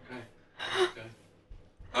 Right,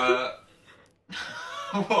 okay.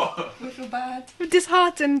 What? We feel bad. I'm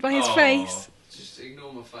disheartened by his Aw. face. Just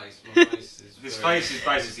ignore my face. My face is. His very- face is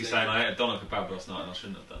basically saying I ate a doner kebab last night and I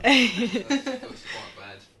shouldn't have done. That's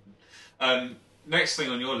quite bad. Next thing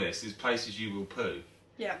on your list is places you will poo.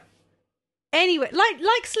 Yeah. Anywhere,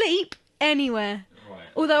 like sleep, anywhere. Right.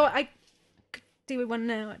 Although I could do with one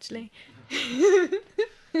now, actually.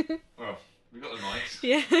 Well, we've got the mics.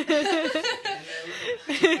 Yeah.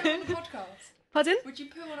 Would you poo on a podcast? Pardon? Would you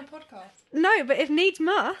poo on a podcast? No, but if needs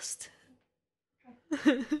must.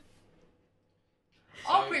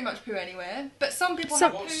 I'll pretty much poo anywhere, but some people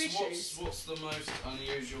Some- have poo issues. What's the most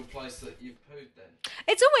unusual place that you've pooed then?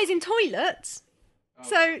 It's always in toilets. Oh,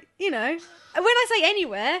 So, you know, when I say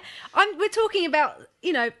anywhere, we're talking about,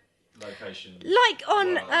 you know, Location. like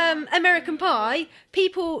on Well, American Pie,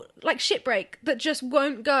 people like Shipbreak that just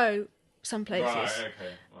won't go some places. Right,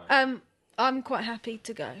 okay. Right. I'm quite happy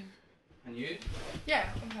to go. And you? Yeah,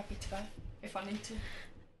 I'm happy to go if I need to.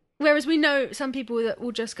 Whereas we know some people that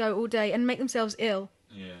will just go all day and make themselves ill.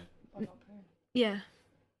 Yeah. I'm not pooing. Yeah.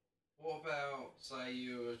 What about, say,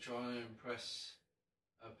 you were trying to impress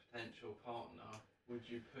a potential partner? Would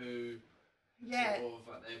you poo Yeah. sort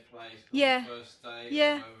of at their place on Yeah. the first date?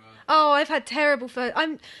 Yeah. Or whatever? Oh, I've had terrible first.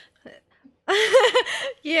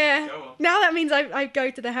 Yeah. Go on. Now that means I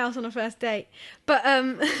go to the house on a first date. But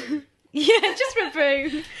Yeah, just for a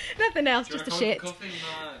poo. Nothing else, Do you just a want shit. coffee?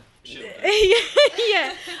 Nah, shit.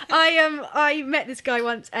 Yeah. I met this guy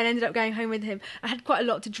once and ended up going home with him. I had quite a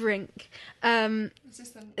lot to drink. Is this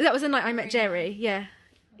the- That was the night I met Marine? Jerry.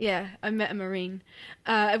 Yeah, I met a Marine.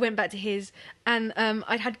 I went back to his, and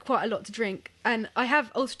I'd had quite a lot to drink, and I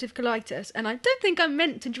have ulcerative colitis, and I don't think I'm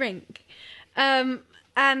meant to drink,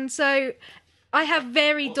 and so I have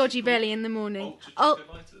very What's it dodgy called? belly in the morning.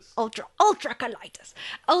 Ulcerative Ultra colitis,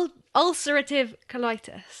 ulcerative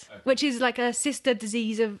colitis, Okay. which is like a sister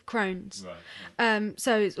disease of Crohn's. Right.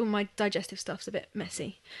 So it's all my digestive stuff's a bit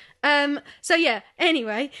messy. So yeah,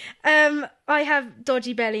 anyway, I have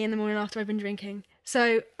dodgy belly in the morning after I've been drinking.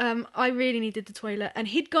 So I really needed the toilet, and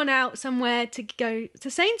he'd gone out somewhere to go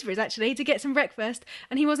to Sainsbury's actually to get some breakfast,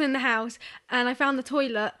 and he wasn't in the house, and I found the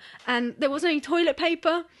toilet, and there wasn't any toilet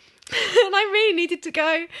paper. And I really needed to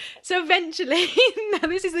go. So eventually, now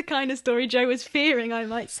this is the kind of story Joe was fearing, I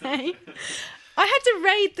might say. I had to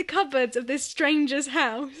raid the cupboards of this stranger's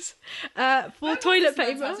house for Where was toilet this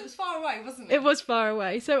man's paper. house? It was far away, wasn't it? It was far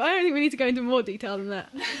away, so I don't think we need to go into more detail than that.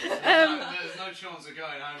 There's no chance of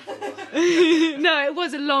going home for that. No, it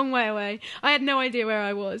was a long way away. I had no idea where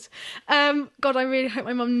I was. God, I really hope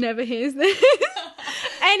my mum never hears this.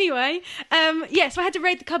 Anyway, so I had to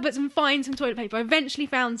raid the cupboards and find some toilet paper. I eventually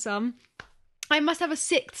found some. I must have a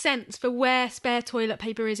sixth sense for where spare toilet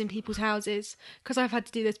paper is in people's houses, because I've had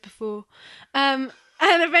to do this before. And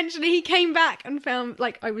eventually he came back and found,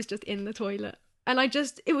 like, I was just in the toilet. And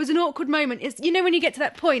it was an awkward moment. It's, you know, when you get to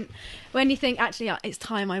that point when you think, actually, it's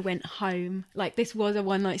time I went home. Like, this was a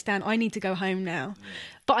one-night stand. I need to go home now. Yeah.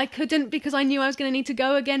 But I couldn't, because I knew I was going to need to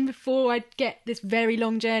go again before I'd get this very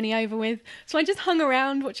long journey over with. So I just hung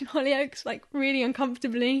around watching Hollyoaks, like, really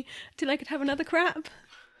uncomfortably, till I could have another crap.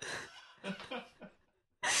 That's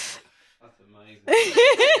amazing.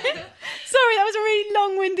 Sorry, that was a really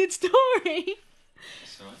long-winded story.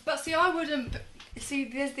 That's all right. But see, I wouldn't. See,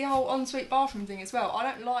 there's the whole ensuite bathroom thing as well. I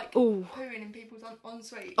don't like Ooh. pooing in people's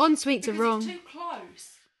ensuite. En-suites are because wrong. It's too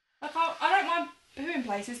close. Like I don't mind pooing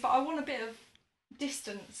places, but I want a bit of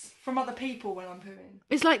distance from other people when I'm pooing.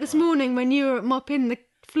 It's like this morning when you were mopping the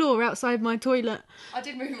floor outside my toilet. I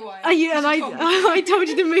did move away. And She told me. I told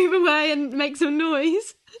you to move away and make some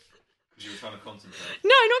noise. Because you were trying to concentrate.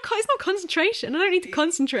 No, it's not concentration. I don't need to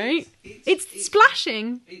concentrate. It's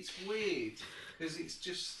splashing. It's weird because it's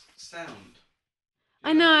just sound.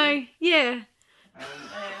 I know, yeah. And,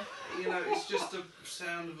 you know, it's just a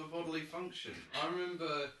sound of a bodily function. I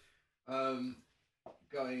remember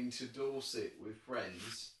going to Dorset with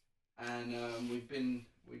friends, and we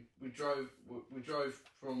drove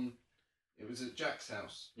from, it was at Jack's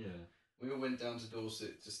house. Yeah. We all went down to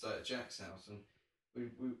Dorset to stay at Jack's house, and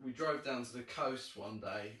we drove down to the coast one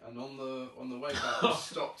day, and on the way back we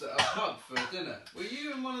stopped at a pub for dinner. Were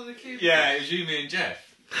you and one of the kids? Yeah, it was you, me, and Jeff.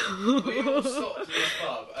 We all stopped at this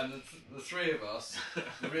pub, and the three of us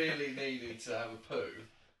really needed to have a poo.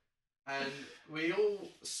 And we all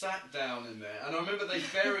sat down in there, and I remember they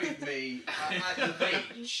buried me at the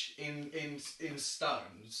beach in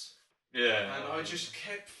stones. Yeah. And I just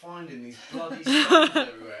kept finding these bloody stones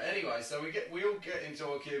everywhere. Anyway, so we all get into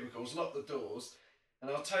our cubicles, lock the doors, and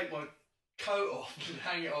I'll take my coat off and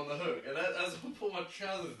hang it on the hook. And as I pull my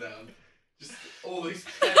trousers down, just all these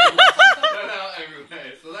pebbles went out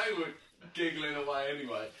everywhere. So they were giggling away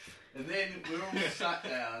anyway. And then we all sat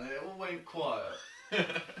down and it all went quiet.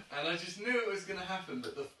 And I just knew it was going to happen,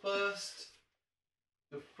 but the first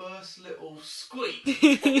little squeak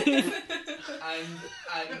and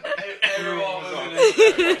everyone was in a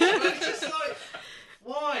It's just like,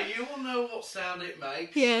 why? You all know what sound it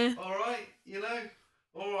makes. Yeah. Alright, you know?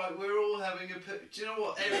 Alright, we're all having a poo. Do you know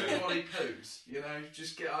what? Everybody poos. You know,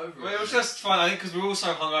 just get over it. Well, it was just fun, I think, because we were all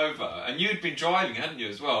so hungover, and you'd been driving, hadn't you,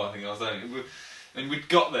 as well? I think I was there, and we'd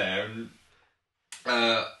got there, and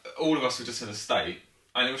all of us were just in a state,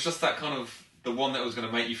 and it was just that kind of the one that was going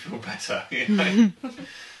to make you feel better. You know?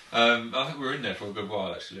 I think we were in there for a good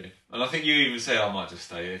while, actually, and I think you even said I might just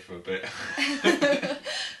stay here for a bit.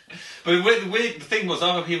 But the thing was,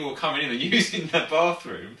 other people were coming in and using the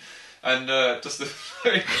bathroom. And just the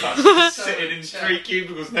three of us sitting in three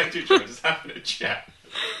cubicles next to each other, just having a chat.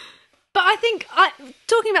 But I think,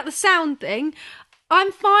 talking about the sound thing,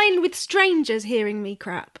 I'm fine with strangers hearing me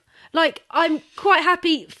crap. Like, I'm quite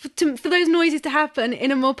happy for those noises to happen in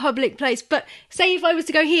a more public place. But say if I was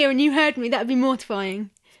to go here and you heard me, that would be mortifying.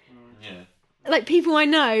 Yeah. Like, people I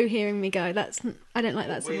know hearing me go, I don't like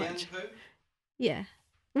that so Wee much. and poo? Yeah.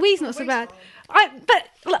 Wee's not so Wee's bad. fine. But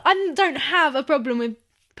I don't have a problem with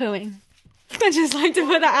pooing. I just like to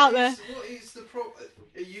put that out there. What is the problem?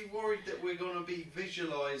 Are you worried that we're going to be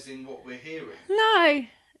visualising what we're hearing? No.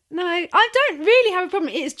 No, I don't really have a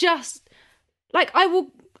problem. It's just like I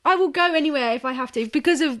will go anywhere if I have to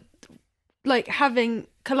because of like having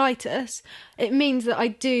colitis. It means that I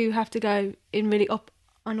do have to go in really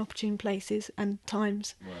unopportune places and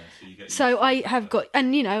times. Right, so you get So used to I it. have got,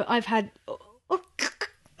 and you know, I've had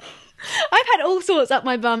all sorts up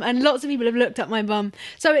my bum, and lots of people have looked up my bum.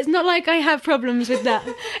 So it's not like I have problems with that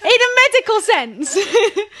in a medical sense.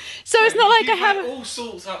 So it's not like I You've had have all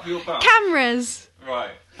sorts up your butt. cameras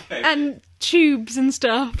Right. Okay. and tubes and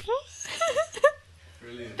stuff.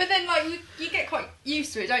 Brilliant. But then, like, you get quite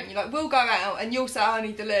used to it, don't you? Like, we'll go out and you'll say, I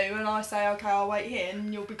need the loo, and I say, okay, I'll wait here,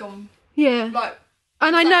 and you'll be gone. Yeah. Like,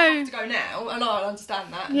 And I you'll say, know, have to go now, and I'll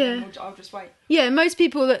understand that, and Yeah. then I'll just wait. yeah, most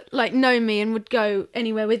people that like know me and would go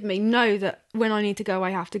anywhere with me know that when I need to go, I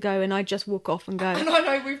have to go, and I just walk off and go. And I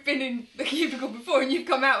know we've been in the cubicle before, and you've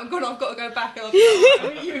come out and gone, I've got to go back, and I've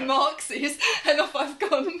been like, you Marxists, and off I've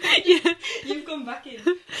gone. Yeah. You've gone back in.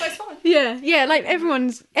 So it's fine. Yeah, like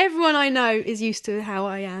everyone I know is used to how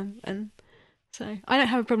I am, and so I don't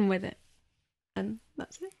have a problem with it, and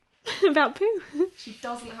that's it. About poo. She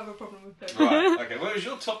doesn't have a problem with poo. Right. Okay. What was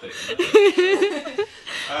your topic?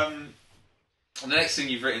 The next thing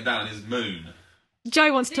you've written down is moon.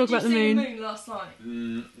 Joe wants to talk about the Did you moon. see the moon last night?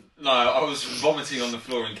 No, I was vomiting on the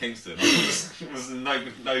floor in Kingston. It was no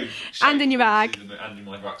shape And in your bag. to the- And in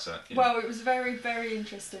my rucksack. Yeah. Well, it was very, very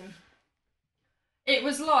interesting. It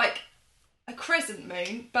was like a crescent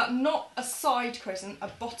moon, but not a side crescent, a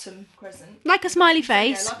bottom crescent. Like a smiley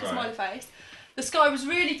face. Yeah, like a Right. smiley face. The sky was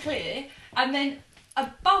really clear, and then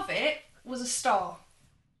above it was a star,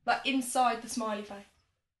 like inside the smiley face.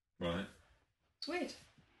 Right. It's weird.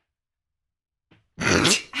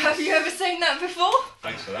 Have you ever seen that before?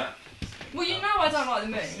 Thanks for that. Well, you know I don't like the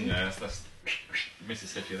moon. Yeah, that's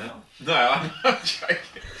Mississippi. That. No, I'm not joking.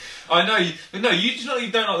 I know you. But no, you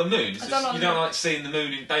don't like the moon. It's I just, don't like you the don't moon. like seeing the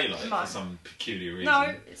moon in daylight No. for some peculiar reason.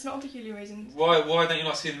 No, it's not a peculiar reason. Why don't you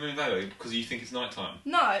like seeing the moon in daylight? Because you think it's nighttime.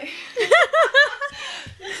 No.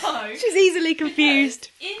 No. She's easily confused.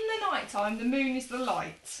 In the night time, the moon is the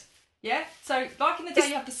light. Yeah? So, like in the day,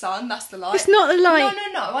 you have the sun, that's the light. It's not the light.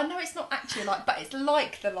 No. I know it's not actually a light, but it's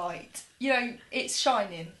like the light. You know, it's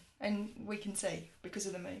shining, and we can see because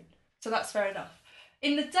of the moon. So that's fair enough.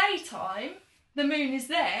 In the daytime, the moon is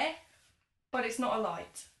there, but it's not a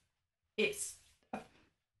light. It's a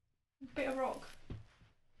bit of rock.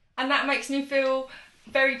 And that makes me feel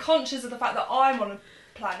very conscious of the fact that I'm on a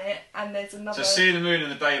planet and there's another... So seeing the moon in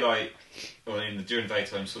the daylight, or during the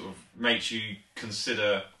daytime, sort of makes you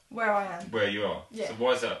consider where I am. where you are. Yeah. So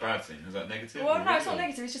why is that a bad thing? Is that negative? Well, or no, it's or- not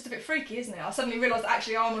negative, it's just a bit freaky, isn't it? I suddenly realised that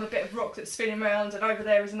actually I'm on a bit of rock that's spinning around and over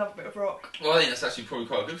there is another bit of rock. Well, I think that's actually probably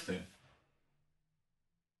quite a good thing.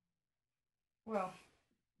 Well,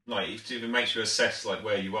 Like, it makes you assess like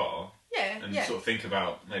where you are yeah, and yeah. sort of think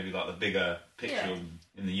about maybe like the bigger picture Yeah.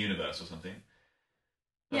 in the universe or something.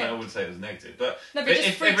 Yeah. I wouldn't say it was negative, but No, but it just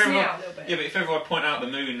if freaks me everyone- out a little bit. Yeah, but if ever I point out the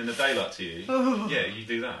moon in the daylight to you, yeah, you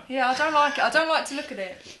do that. Yeah, I don't like it. I don't like to look at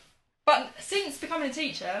it. But since becoming a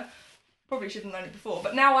teacher, probably should have known it before,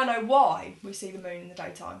 but now I know why we see the moon in the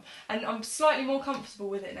daytime. And I'm slightly more comfortable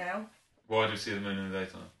with it now. Why do we see the moon in the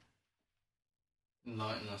daytime?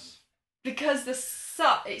 Lightness. Because the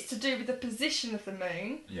sun, it's to do with the position of the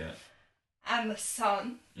moon Yeah, and the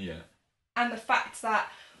sun yeah, and the fact that,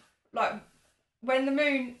 like, when the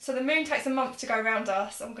moon takes a month to go around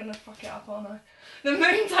us. I'm gonna fuck it up, aren't I? The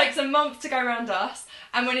moon takes a month to go around us,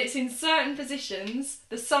 and when it's in certain positions,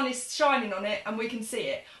 the sun is shining on it and we can see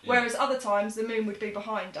it. Yeah. Whereas other times, the moon would be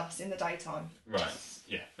behind us in the daytime. right.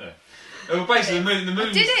 Yeah. Fair. Well, basically, the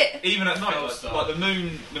moon. did it! Even at night, Gold like star. the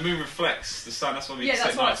moon reflects the sun. That's why we Yeah, say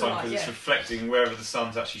that's why it's nighttime light, because it's yeah. reflecting wherever the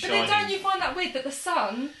sun's actually But shining. then don't you find that weird that the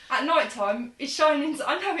sun at night time is shining?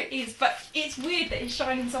 I know it is, but it's weird that it's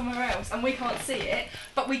shining somewhere else and we can't see it,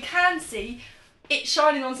 but we can see it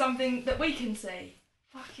shining on something that we can see.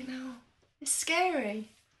 Fucking hell, it's scary.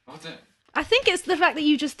 I don't. I think it's the fact that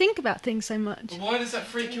you just think about things so much. But why does that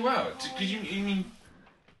freak you out? Because you mean,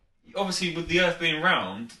 obviously, with the Earth being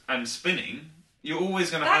round and spinning, you're always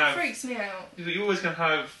going to That have. freaks me out. You're always going to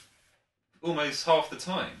have almost half the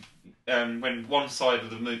time when one side of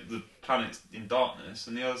the planet's in darkness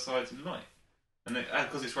and the other side's in light, and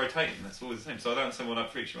because it's rotating, that's always the same. So I don't understand why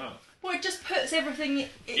that freaks you out. Well, it just puts everything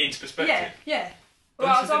Into perspective. Yeah. Well,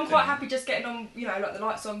 Well, that's a so I'm good quite thing. happy just getting on, like the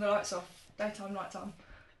lights on, the lights off, daytime, nighttime.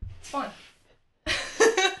 It's fine.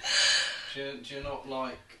 Do you not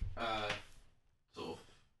like sort of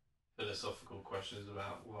philosophical questions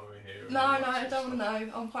about why we're here? and No, all that no, sort I of don't want stuff? to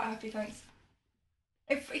know. I'm quite happy, thanks.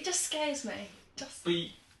 It just scares me. Just But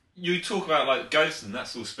you talk about like ghosts and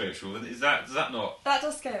that's all spiritual. Does that not? That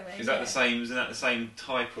does scare me. Is that the same? Isn't that the same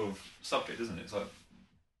type of subject? Isn't it? It's like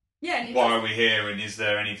Yeah. And why are we here, and is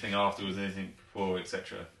there anything afterwards, anything before,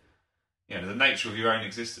 etc. You know, the nature of your own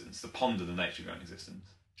existence, the ponder the nature of your own existence.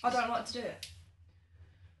 I don't like to do it.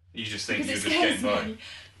 You just think Because you're it just scares getting by. me.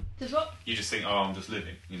 Just what? You just think, oh, I'm just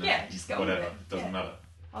living. You know, Yeah, just get on with whatever. it. Doesn't Yeah. matter.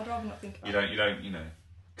 I'd rather not think about You don't, you know,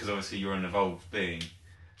 because obviously you're an evolved being,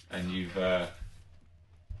 and you've.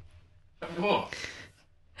 What?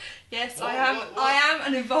 Yes, What- I am. what- I am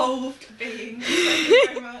an evolved being. Thank you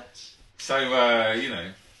very much. So, you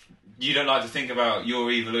know, you don't like to think about your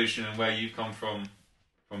evolution and where you've come from,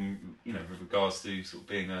 you know, with regards to sort of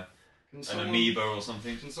being Can an someone, amoeba or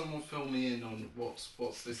something. can someone fill me in on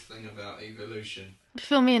what's this thing about evolution?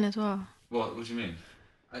 Fill me in as well. What do you mean?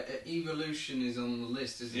 Evolution is on the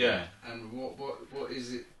list, isn't Yeah. it? And what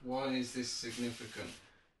is it? Why is this significant?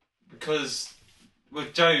 Because, well,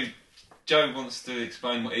 Joe wants to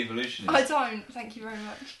explain what evolution is. I don't. Thank you very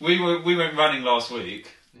much. We went running last week,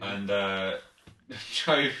 Yeah. and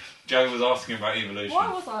Joe was asking about evolution. Why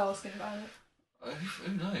was I asking about it?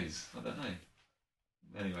 Who knows? I don't know.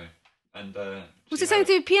 Anyway, and Was it something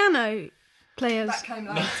to do with piano players? That came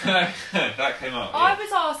later. that came up. I Yeah.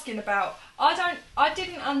 was asking about. I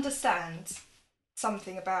didn't understand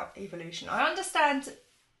something about evolution. I understand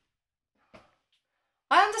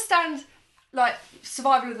like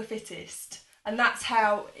survival of the fittest, and that's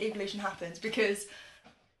how evolution happens. Because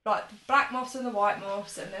like the black moths and the white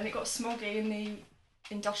moths, and then it got smoggy in the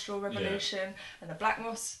Industrial Revolution, and the black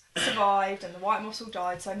moths survived, and the white moths all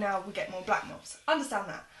died. So now we get more black moths. Understand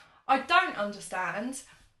that. I don't understand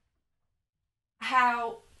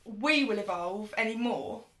how we will evolve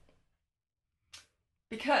anymore.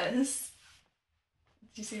 Because,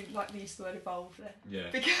 do you see like the use of the word evolve there? Yeah.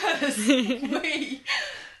 Because we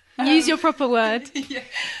Use your proper word. yeah,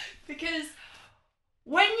 because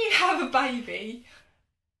when you have a baby,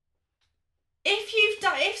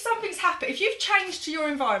 if something's happened, if you've changed to your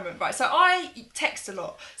environment, right? So I text a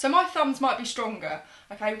lot, so my thumbs might be stronger,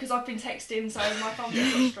 okay, because I've been texting, so my thumbs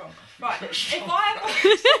are not strong. Right? If I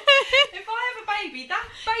have a baby, that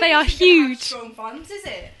baby They are isn't gonna have huge. strong thumbs, is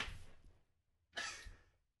it?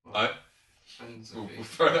 Oh, Depends we'll if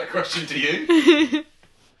throw that question to you.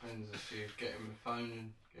 depends if you get him a phone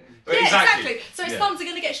and get him. But Yeah, exactly. So his Yeah. thumbs are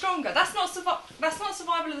going to get stronger. That's not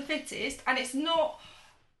survival of the fittest, and it's not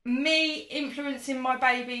me influencing my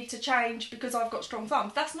baby to change because I've got strong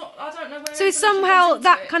thumbs. That's not. I don't know where. So is somehow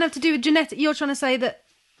that kind of to do with genetic. You're trying to say that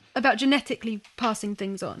about genetically passing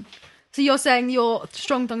things on. So you're saying your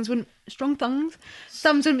thumbs wouldn't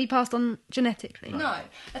be passed on genetically. No.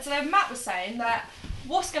 And so then Matt was saying that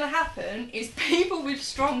what's going to happen is people with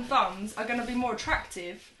strong thumbs are going to be more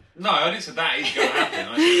attractive. No, I didn't say that is going to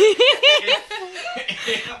happen.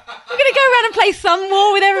 We're going to go around and play thumb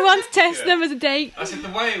war with everyone to test Yeah. them as a date. I said the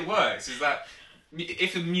way it works is that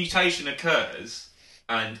if a mutation occurs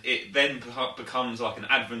and it then becomes like an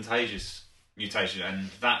advantageous mutation, and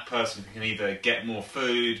that person can either get more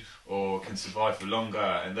food or can survive for longer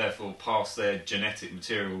and therefore pass their genetic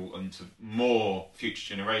material onto more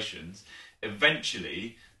future generations,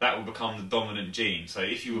 eventually that will become the dominant gene. So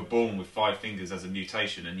if you were born with 5 fingers as a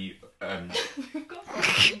mutation and you We've got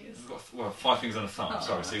fingers. well, 5 fingers on a thumb, Oh,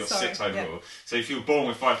 sorry, so you've got sorry, 6 overall. So if you were born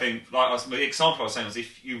with 5 fingers, the example I was saying was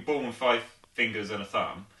if you were born with 5 fingers and a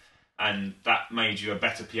thumb, and that made you a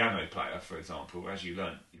better piano player, for example, as you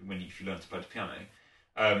learn if you learn to play the piano,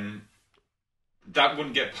 that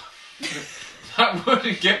wouldn't get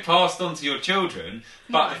passed on to your children.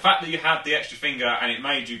 But No. the fact that you had the extra finger and it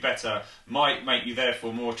made you better might make you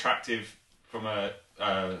therefore more attractive from a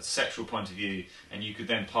sexual point of view, and you could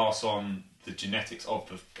then pass on the genetics of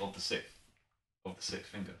the sixth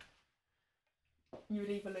finger. You would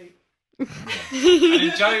evolve. And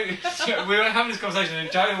then Joe, we were having this conversation,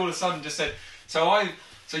 and Joe all of a sudden just said, "So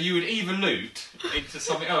you would evolute into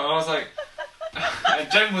something else?" And I was like,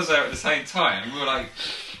 and Jen was there at the same time, and we were like,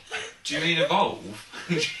 "Do you mean evolve?"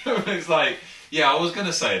 It was like, "Yeah, I was going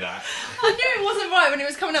to say that." I knew it wasn't right when it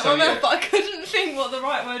was coming out So, my mouth, yeah. but I couldn't think what the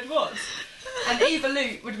right word was. And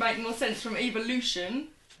evolute would make more sense from evolution.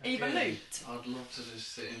 Evolute. I'd love to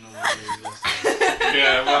just sit in on one of these lessons.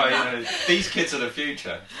 Yeah, well, these kids are the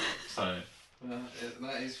future, so.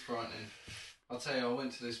 That is frightening. I'll tell you, I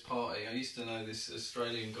went to this party. I used to know this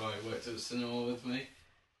Australian guy who worked at the cinema with me,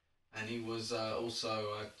 and he was also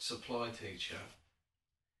a supply teacher.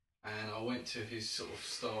 And I went to his sort of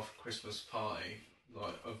staff Christmas party,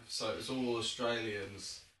 so it was all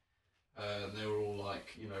Australians, and they were all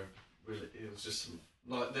like, really, it was just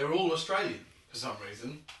like they were all Australian for some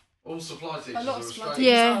reason. all supply teachers A lot are of supply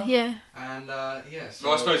Australian. Yeah, yeah. And so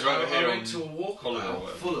Well, I suppose we're over here I on went to a holiday or walkabout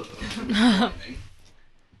whatever. full of them. It was frightening.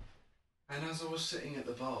 And as I was sitting at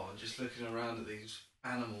the bar, just looking around at these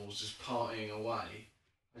animals just partying away,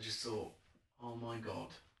 I just thought, oh my God,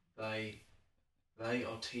 they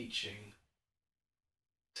are teaching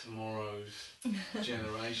tomorrow's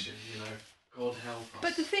generation. God help us.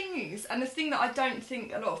 But the thing is, and the thing that I don't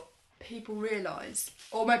think a lot of people realise,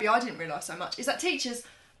 or maybe I didn't realise so much, is that teachers,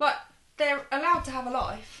 like, they're allowed to have a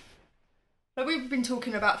life. Like, we've been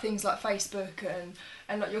talking about things like Facebook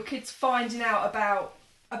and like your kids finding out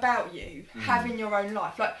about you, having your own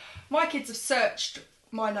life. Like, my kids have searched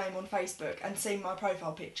my name on Facebook and seen my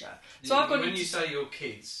profile picture. So I've got when you say your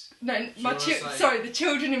kids, no, you wanna say- sorry, the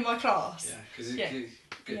children in my class. yeah, because it Yeah.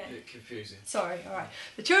 get Yeah. bit confusing. Sorry, alright.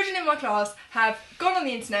 The children in my class have gone on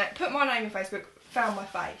the internet, put my name on Facebook, found my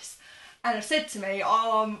face, and have said to me,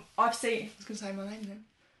 I've seen, I was going to say my name then,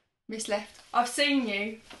 Miss Left, I've seen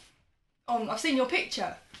your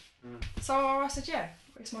picture. So I said, yeah,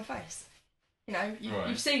 it's my face. Right.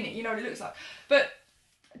 You've seen it, you know what it looks like. But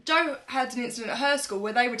Jo had an incident at her school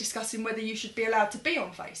where they were discussing whether you should be allowed to be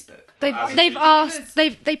on Facebook.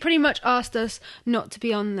 They pretty much asked us not to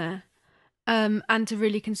be on there, and to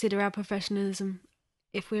really consider our professionalism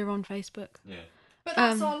if we're on Facebook. Yeah. But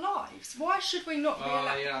that's our lives. Why should we not be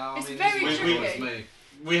allowed? Yeah, It's I mean, very this is tricky. what it's me.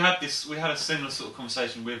 We had a similar sort of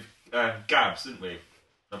conversation with Gabs, didn't we?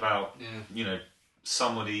 About Yeah.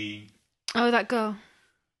 Somebody. Oh, that girl.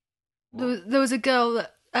 There was a girl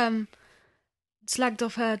that slagged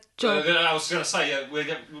off her job. I was going to say,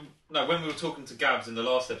 when we were talking to Gabs in the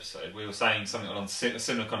last episode, we were saying something on a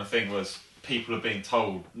similar kind of thing. Was people are being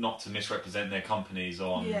told not to misrepresent their companies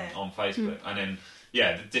on Facebook, and then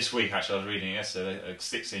this week actually I was reading it yesterday. A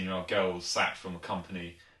 16-year-old girl was sacked from a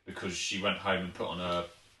company because she went home and put on her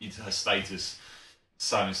status,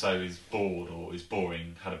 so and so is bored or is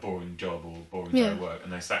boring, had a boring job or boring day of work,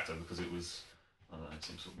 and they sacked her because it was, I don't know,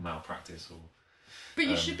 some sort of malpractice or. But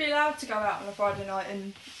you should be allowed to go out on a Friday night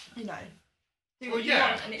and, do what you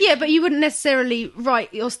want. And Yeah, but you wouldn't necessarily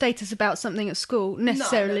write your status about something at school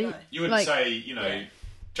necessarily. No. You wouldn't say,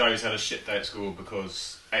 Joe's had a shit day at school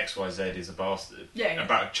because XYZ is a bastard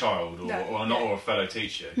about a child or a fellow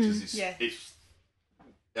teacher. Because it's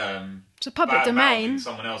It's a public domain.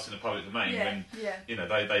 Someone else in a public domain when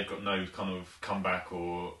they've got no kind of comeback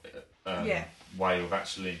or way of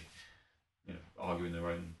actually arguing their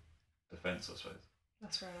own defence, I suppose.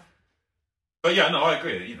 That's fair enough. But I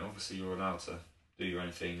agree. Obviously you're allowed to do your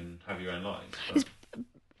own thing and have your own life. But...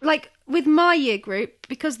 Like with my year group,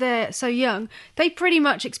 because they're so young, they pretty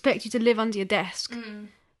much expect you to live under your desk.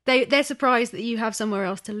 They're surprised that you have somewhere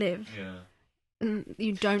else to live. Yeah. And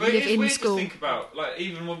you don't But live it's in weird school. to think about, like,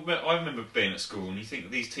 even when I remember being at school and you think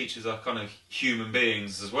these teachers are kind of human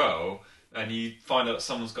beings as well, and you find out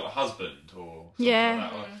someone's got a husband or something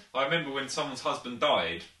like that. I remember when someone's husband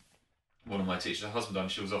died, one of my teachers, her husband died,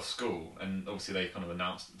 and she was off school, and obviously they kind of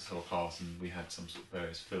announced it to our class and we had some sort of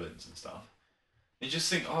various fill-ins and stuff. And you just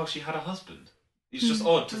think, oh, she had a husband. It's just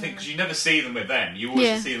odd to think, because you never see them with them. You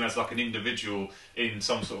always see them as like an individual in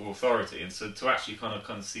some sort of authority, and so to actually kind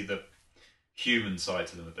of see the human side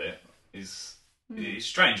to them a bit is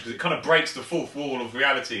strange, because it kind of breaks the fourth wall of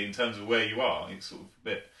reality in terms of where you are. It's sort of a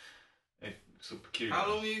bit sort of peculiar. How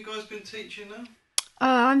long have you guys been teaching now?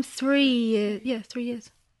 I'm 3 years. Yeah, 3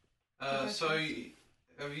 years. So,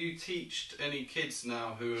 have you teached any kids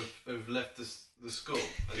now who have left the school,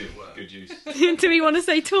 as it were? Good use. Do we want to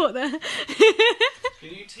say taught there? Can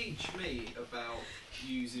you teach me about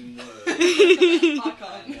using words? I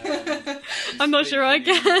can't. And, I'm not sure I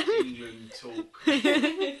speaking can. England talk.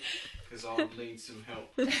 Because I'll need some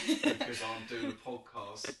help. Because I'm doing a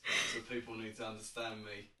podcast, so people need to understand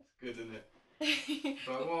me. Good, isn't it?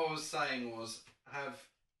 But what I was saying was,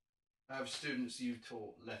 have students you've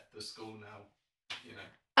taught left the school now?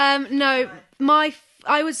 No,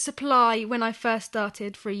 I was supply when I first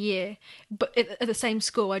started for a year, but at the same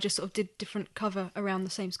school. I just sort of did different cover around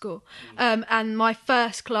the same school. And my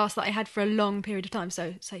first class that I had for a long period of time,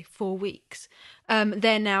 so say 4 weeks,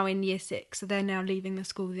 they're now in year 6, so they're now leaving the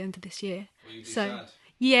school at the end of this year. Will you be So sad?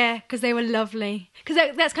 yeah, because they were lovely.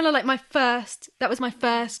 Because that's kind of like that was my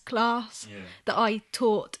first class that I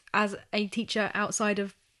taught as a teacher outside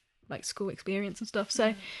of like school experience and stuff.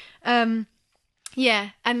 So, yeah,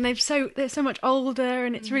 and they're so much older,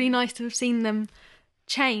 and it's really nice to have seen them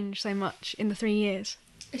change so much in the 3 years.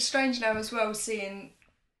 It's strange now as well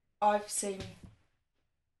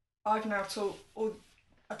I've now taught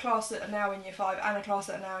a class that are now in year 5 and a class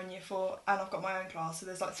that are now in year 4, and I've got my own class, so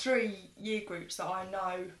there's like 3 year groups that I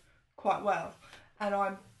know quite well, and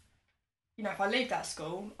I'm you know, if I leave that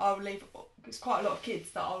school, I'll leave. There's quite a lot of kids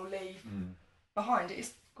that I'll leave behind.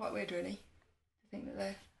 It's quite weird, really, to think that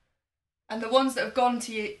they're. And the ones that have gone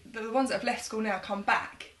to you, the ones that have left school now come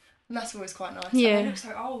back, and that's always quite nice. Yeah. And they look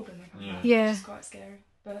so old when they come back. Yeah. Which is quite scary,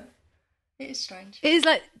 but it is strange. It is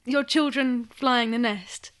like your children flying the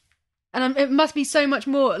nest. And it must be so much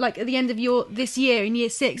more like at the end of this year in year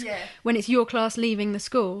 6 Yeah. when it's your class leaving the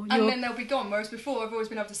school. And then they'll be gone, whereas before I've always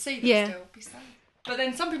been able to see them Yeah. still. Be sad. But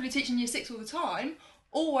then some people who teach in year 6 all the time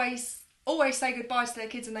always say goodbye to their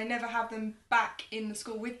kids and they never have them back in the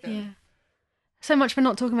school with them. Yeah. So much for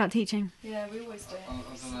not talking about teaching. Yeah, we always do. I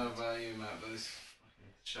don't know about you, Matt, but this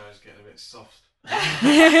fucking show's getting a bit soft.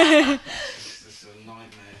 This is a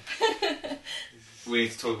nightmare. We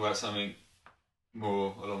need to talk about something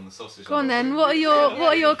more along the sausage. Go on line. then. What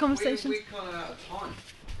are your conversations? We're kind of out of time.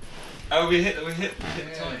 Oh, we hit the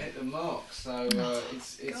Yeah, time. hit the mark. So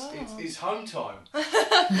it's home time. God.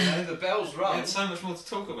 You know, the bells We rung. had so much more to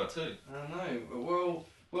talk about too. I know.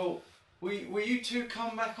 Well, will you two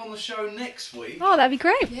come back on the show next week? Oh, that'd be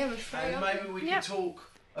great. Yeah, we're free. And aren't maybe we Yep. can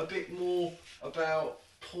talk a bit more about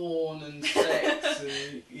porn and sex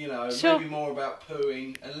and, you know, Sure. maybe more about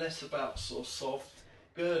pooing and less about sort of soft,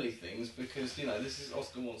 girly things because, you know, this is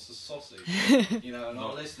Oscar wants the sausage, you know, and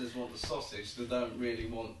our listeners want the sausage. They don't really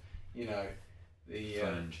want, you know, the,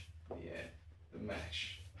 Flange. the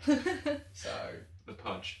mesh. So... The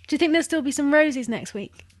pudge. Do you think there'll still be some roses next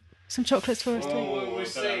week? Some chocolates for us too? Oh, we'll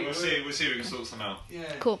see. We'll see if we can sort some out. Yeah.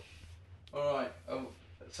 Cool. All right.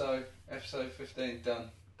 So, episode 15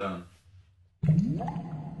 done. Done.